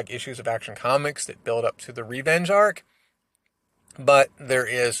 flashback issues of Action Comics that build up to the Revenge arc, but there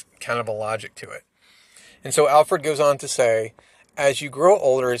is kind of a logic to it. And so Alfred goes on to say, as you grow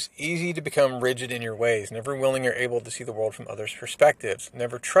older, it's easy to become rigid in your ways, never willing or able to see the world from others' perspectives,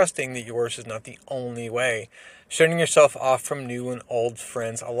 never trusting that yours is not the only way. Shutting yourself off from new and old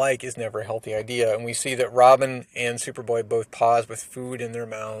friends alike is never a healthy idea. And we see that Robin and Superboy both pause with food in their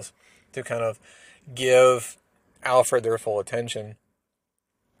mouths to kind of give Alfred their full attention.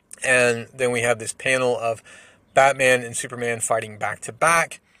 And then we have this panel of Batman and Superman fighting back to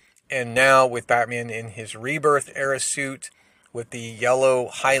back. And now with Batman in his Rebirth era suit, with the yellow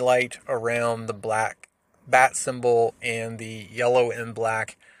highlight around the black bat symbol and the yellow and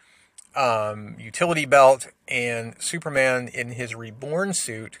black utility belt, and Superman in his Reborn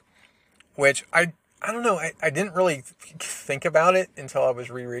suit, which I don't know, I didn't really think about it until I was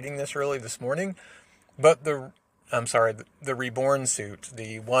rereading this early this morning, but the Reborn suit,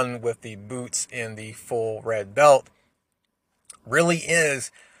 the one with the boots and the full red belt, really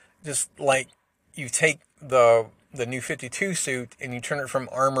is just like you take the new 52 suit and you turn it from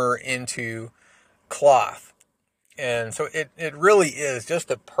armor into cloth. And so it really is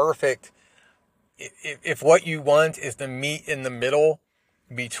just a perfect, if what you want is the meet in the middle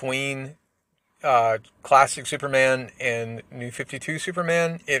between classic Superman and New 52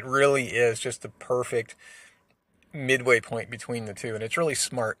 Superman, it really is just the perfect midway point between the two. And it's really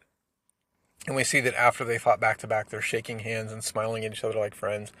smart. And we see that after they fought back to back, they're shaking hands and smiling at each other like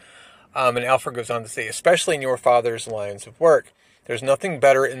friends. And Alfred goes on to say, especially in your father's lines of work, there's nothing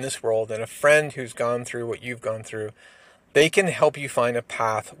better in this world than a friend who's gone through what you've gone through. They can help you find a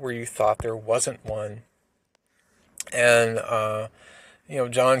path where you thought there wasn't one. And,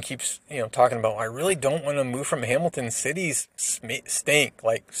 John keeps, talking about, I really don't want to move from Hamilton. Cities stink,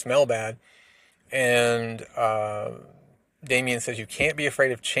 like smell bad. And Damien says, you can't be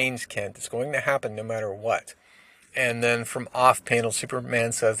afraid of change, Kent. It's going to happen no matter what. And then from off panel,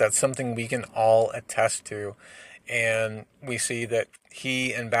 Superman says that's something we can all attest to. And we see that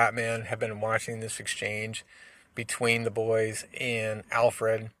he and Batman have been watching this exchange between the boys and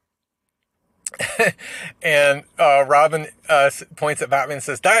Alfred. And Robin points at Batman and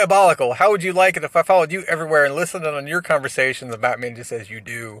says, diabolical. How would you like it if I followed you everywhere and listened on your conversations? And Batman just says, you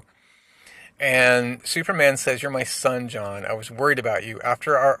do. And Superman says, you're my son, John. I was worried about you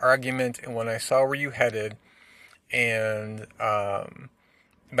after our argument and when I saw where you headed. And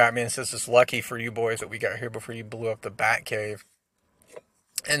Batman says, it's lucky for you boys that we got here before you blew up the Batcave.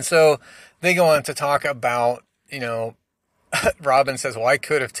 And so they go on to talk about, Robin says, well, I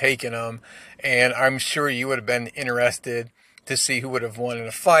could have taken him, and I'm sure you would have been interested to see who would have won in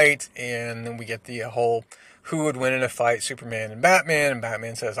a fight. And then we get the whole who would win in a fight, Superman and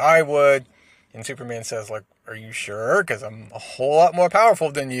Batman says, I would. And Superman says, like, are you sure? Because I'm a whole lot more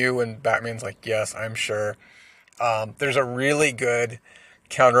powerful than you. And Batman's like, yes, I'm sure. There's a really good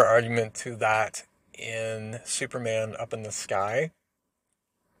counter argument to that in Superman Up in the Sky,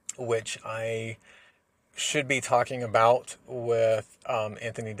 which I should be talking about with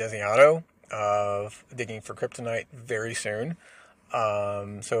Anthony Desiato of Digging for Kryptonite very soon.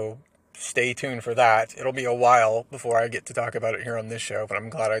 So stay tuned for that. It'll be a while before I get to talk about it here on this show, but I'm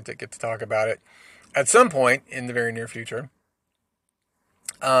glad I did get to talk about it at some point in the very near future.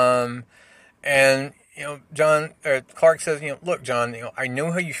 And Clark says, look, John, I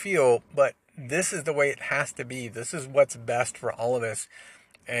know how you feel, but this is the way it has to be. This is what's best for all of us.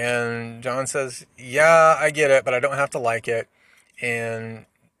 And John says, yeah, I get it, but I don't have to like it. And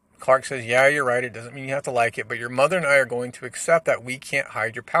Clark says, yeah, you're right. It doesn't mean you have to like it, but your mother and I are going to accept that we can't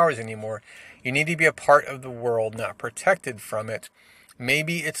hide your powers anymore. You need to be a part of the world, not protected from it.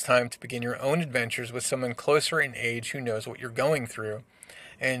 Maybe it's time to begin your own adventures with someone closer in age who knows what you're going through.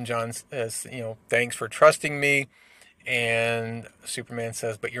 And John says, thanks for trusting me. And Superman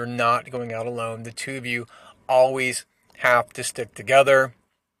says, but you're not going out alone. The two of you always have to stick together.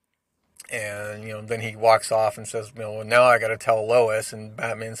 And, then he walks off and says, well, now I got to tell Lois. And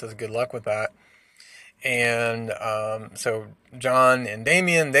Batman says, good luck with that. And so John and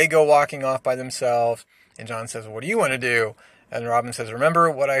Damien, they go walking off by themselves. And John says, what do you want to do? And Robin says,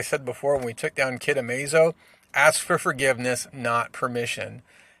 remember what I said before when we took down Kid Amazo? Ask for forgiveness, not permission.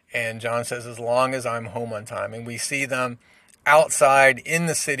 And John says, as long as I'm home on time. And we see them outside in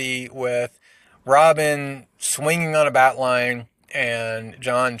the city with Robin swinging on a bat line and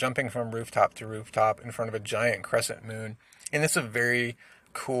John jumping from rooftop to rooftop in front of a giant crescent moon. And this is a very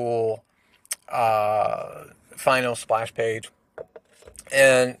cool final splash page.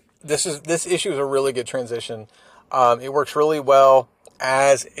 And this issue is a really good transition. It works really well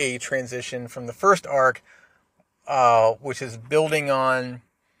as a transition from the first arc, which is building on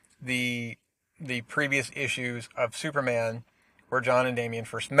the previous issues of Superman, where John and Damien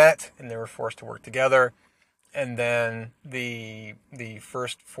first met and they were forced to work together, and then the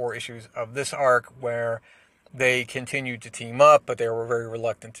first 4 issues of this arc where they continued to team up, but they were very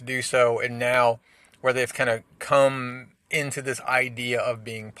reluctant to do so, and now where they've kind of come into this idea of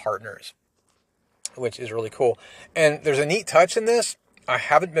being partners, which is really cool. And there's a neat touch in this. I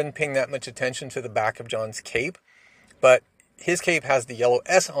haven't been paying that much attention to the back of John's cape, but his cape has the yellow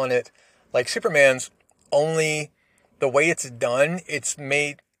S on it, like Superman's, only the way it's done, it's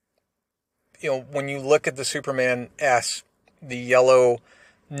made, when you look at the Superman S, the yellow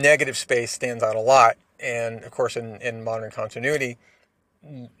negative space stands out a lot. And of course, in modern continuity,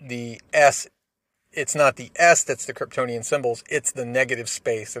 the S, it's not the S that's the Kryptonian symbols, it's the negative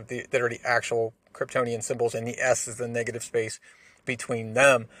space that are the actual Kryptonian symbols, and the S is the negative space between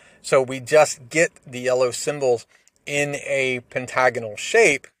them. So we just get the yellow symbols in a pentagonal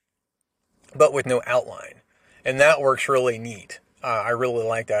shape, but with no outline. And that works really neat. I really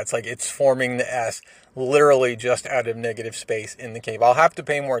like that. It's like it's forming the S literally just out of negative space in the cape. I'll have to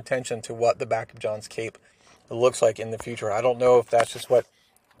pay more attention to what the back of John's cape looks like in the future. I don't know if that's just what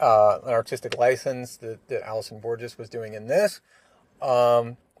an artistic license that Allison Borges was doing in this,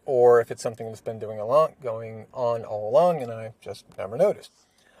 or if it's something that's been going on all along and I just never noticed.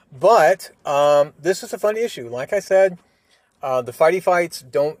 But this is a fun issue. Like I said, the fighty fights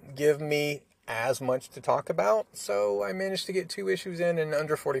don't give me as much to talk about, so I managed to get 2 issues in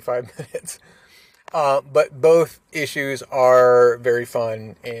under 45 minutes. But both issues are very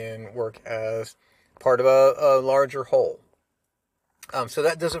fun and work as part of a larger whole. So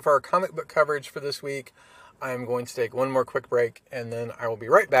that does it for our comic book coverage for this week. I'm going to take one more quick break, and then I will be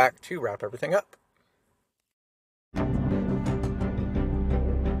right back to wrap everything up.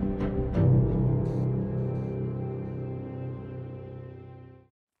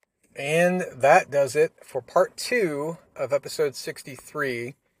 And that does it for part 2 of episode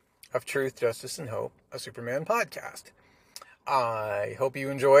 63 of Truth, Justice, and Hope, a Superman podcast. I hope you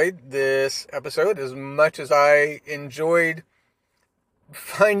enjoyed this episode as much as I enjoyed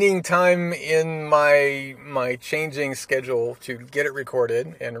finding time in my changing schedule to get it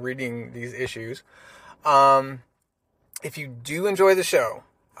recorded and reading these issues. If you do enjoy the show,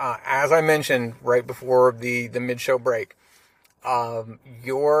 as I mentioned right before the mid-show break,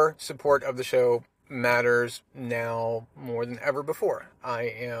 your support of the show matters now more than ever before. I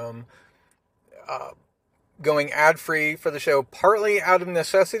am going ad-free for the show partly out of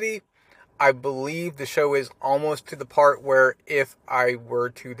necessity. I believe the show is almost to the part where if I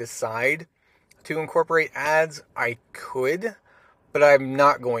were to decide to incorporate ads, I could, but I'm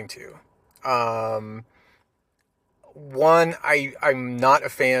not going to. One, I'm not a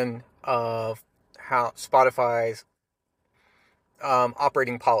fan of how Spotify's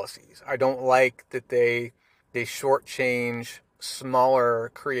operating policies. I don't like that they shortchange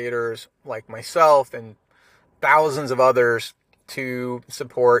smaller creators like myself and thousands of others to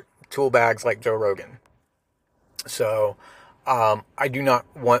support tool bags like Joe Rogan. So I do not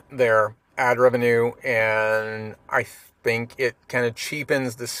want their ad revenue, and I think it kind of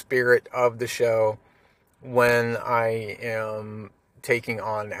cheapens the spirit of the show when I am taking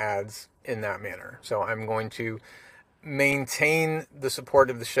on ads in that manner. So I'm going to maintain the support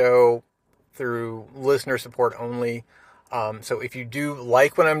of the show through listener support only. So if you do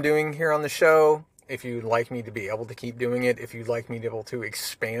like what I'm doing here on the show, if you'd like me to be able to keep doing it, if you'd like me to be able to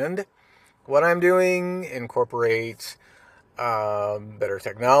expand what I'm doing, incorporate better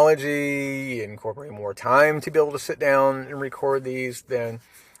technology, incorporate more time to be able to sit down and record these, then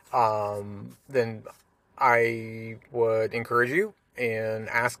I would encourage you and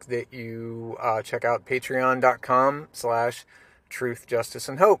ask that you check out patreon.com/Truth, Justice,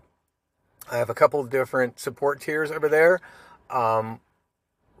 and Hope. I have a couple of different support tiers over there.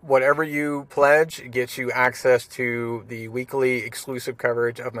 Whatever you pledge gets you access to the weekly exclusive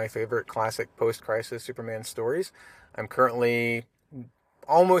coverage of my favorite classic post-crisis Superman stories. I'm currently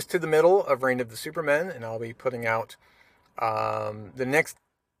almost to the middle of Reign of the Supermen, and I'll be putting out the next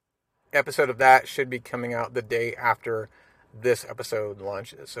episode of that should be coming out the day after this episode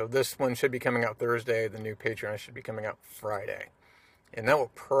launches. So this one should be coming out Thursday. The new Patreon should be coming out Friday. And that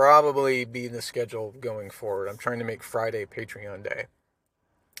will probably be the schedule going forward. I'm trying to make Friday Patreon Day.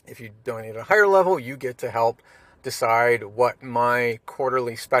 If you donate at a higher level, you get to help decide what my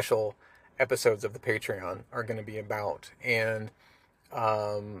quarterly special episodes of the Patreon are going to be about. And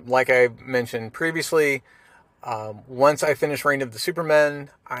like I mentioned previously, once I finish Reign of the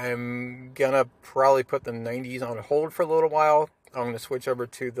Supermen, I'm going to probably put the 90s on hold for a little while. I'm going to switch over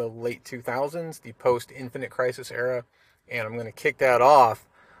to the late 2000s, the post-Infinite Crisis era, and I'm going to kick that off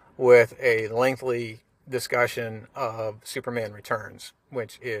with a lengthy discussion of Superman Returns,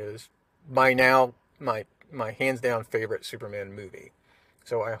 which is by now my hands down favorite Superman movie.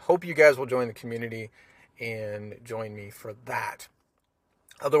 So I hope you guys will join the community and join me for that.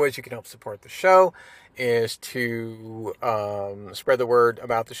 Other ways you can help support the show is to spread the word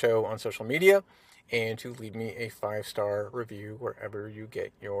about the show on social media and to leave me a 5-star review wherever you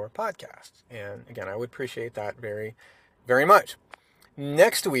get your podcasts. And again, I would appreciate that very, very much.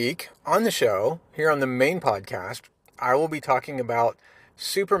 Next week on the show, here on the main podcast, I will be talking about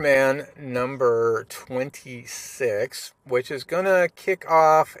Superman number 26, which is going to kick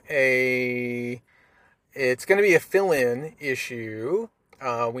off it's going to be a fill-in issue.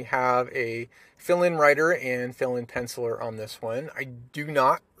 We have a fill-in writer and fill-in penciler on this one. I do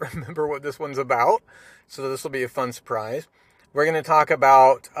not remember what this one's about, so this will be a fun surprise. We're going to talk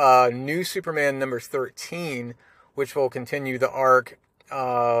about New Superman number 13, which will continue the arc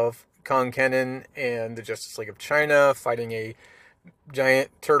of Kong Kenan and the Justice League of China fighting a giant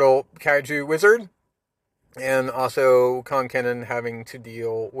turtle kaiju wizard, and also Kong Kenan having to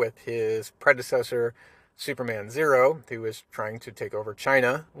deal with his predecessor, Superman Zero, who is trying to take over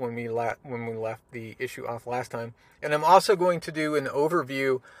China when we left the issue off last time. And I'm also going to do an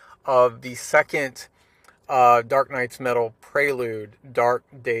overview of the second Dark Knight's Metal prelude, Dark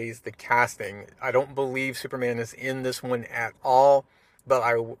Days, the casting. I don't believe Superman is in this one at all, but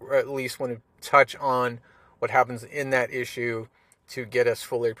I at least want to touch on what happens in that issue to get us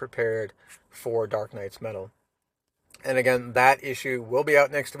fully prepared for Dark Knight's Metal. And again, that issue will be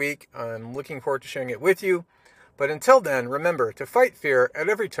out next week. I'm looking forward to sharing it with you. But until then, remember to fight fear at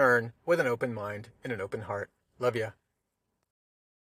every turn with an open mind and an open heart. Love ya.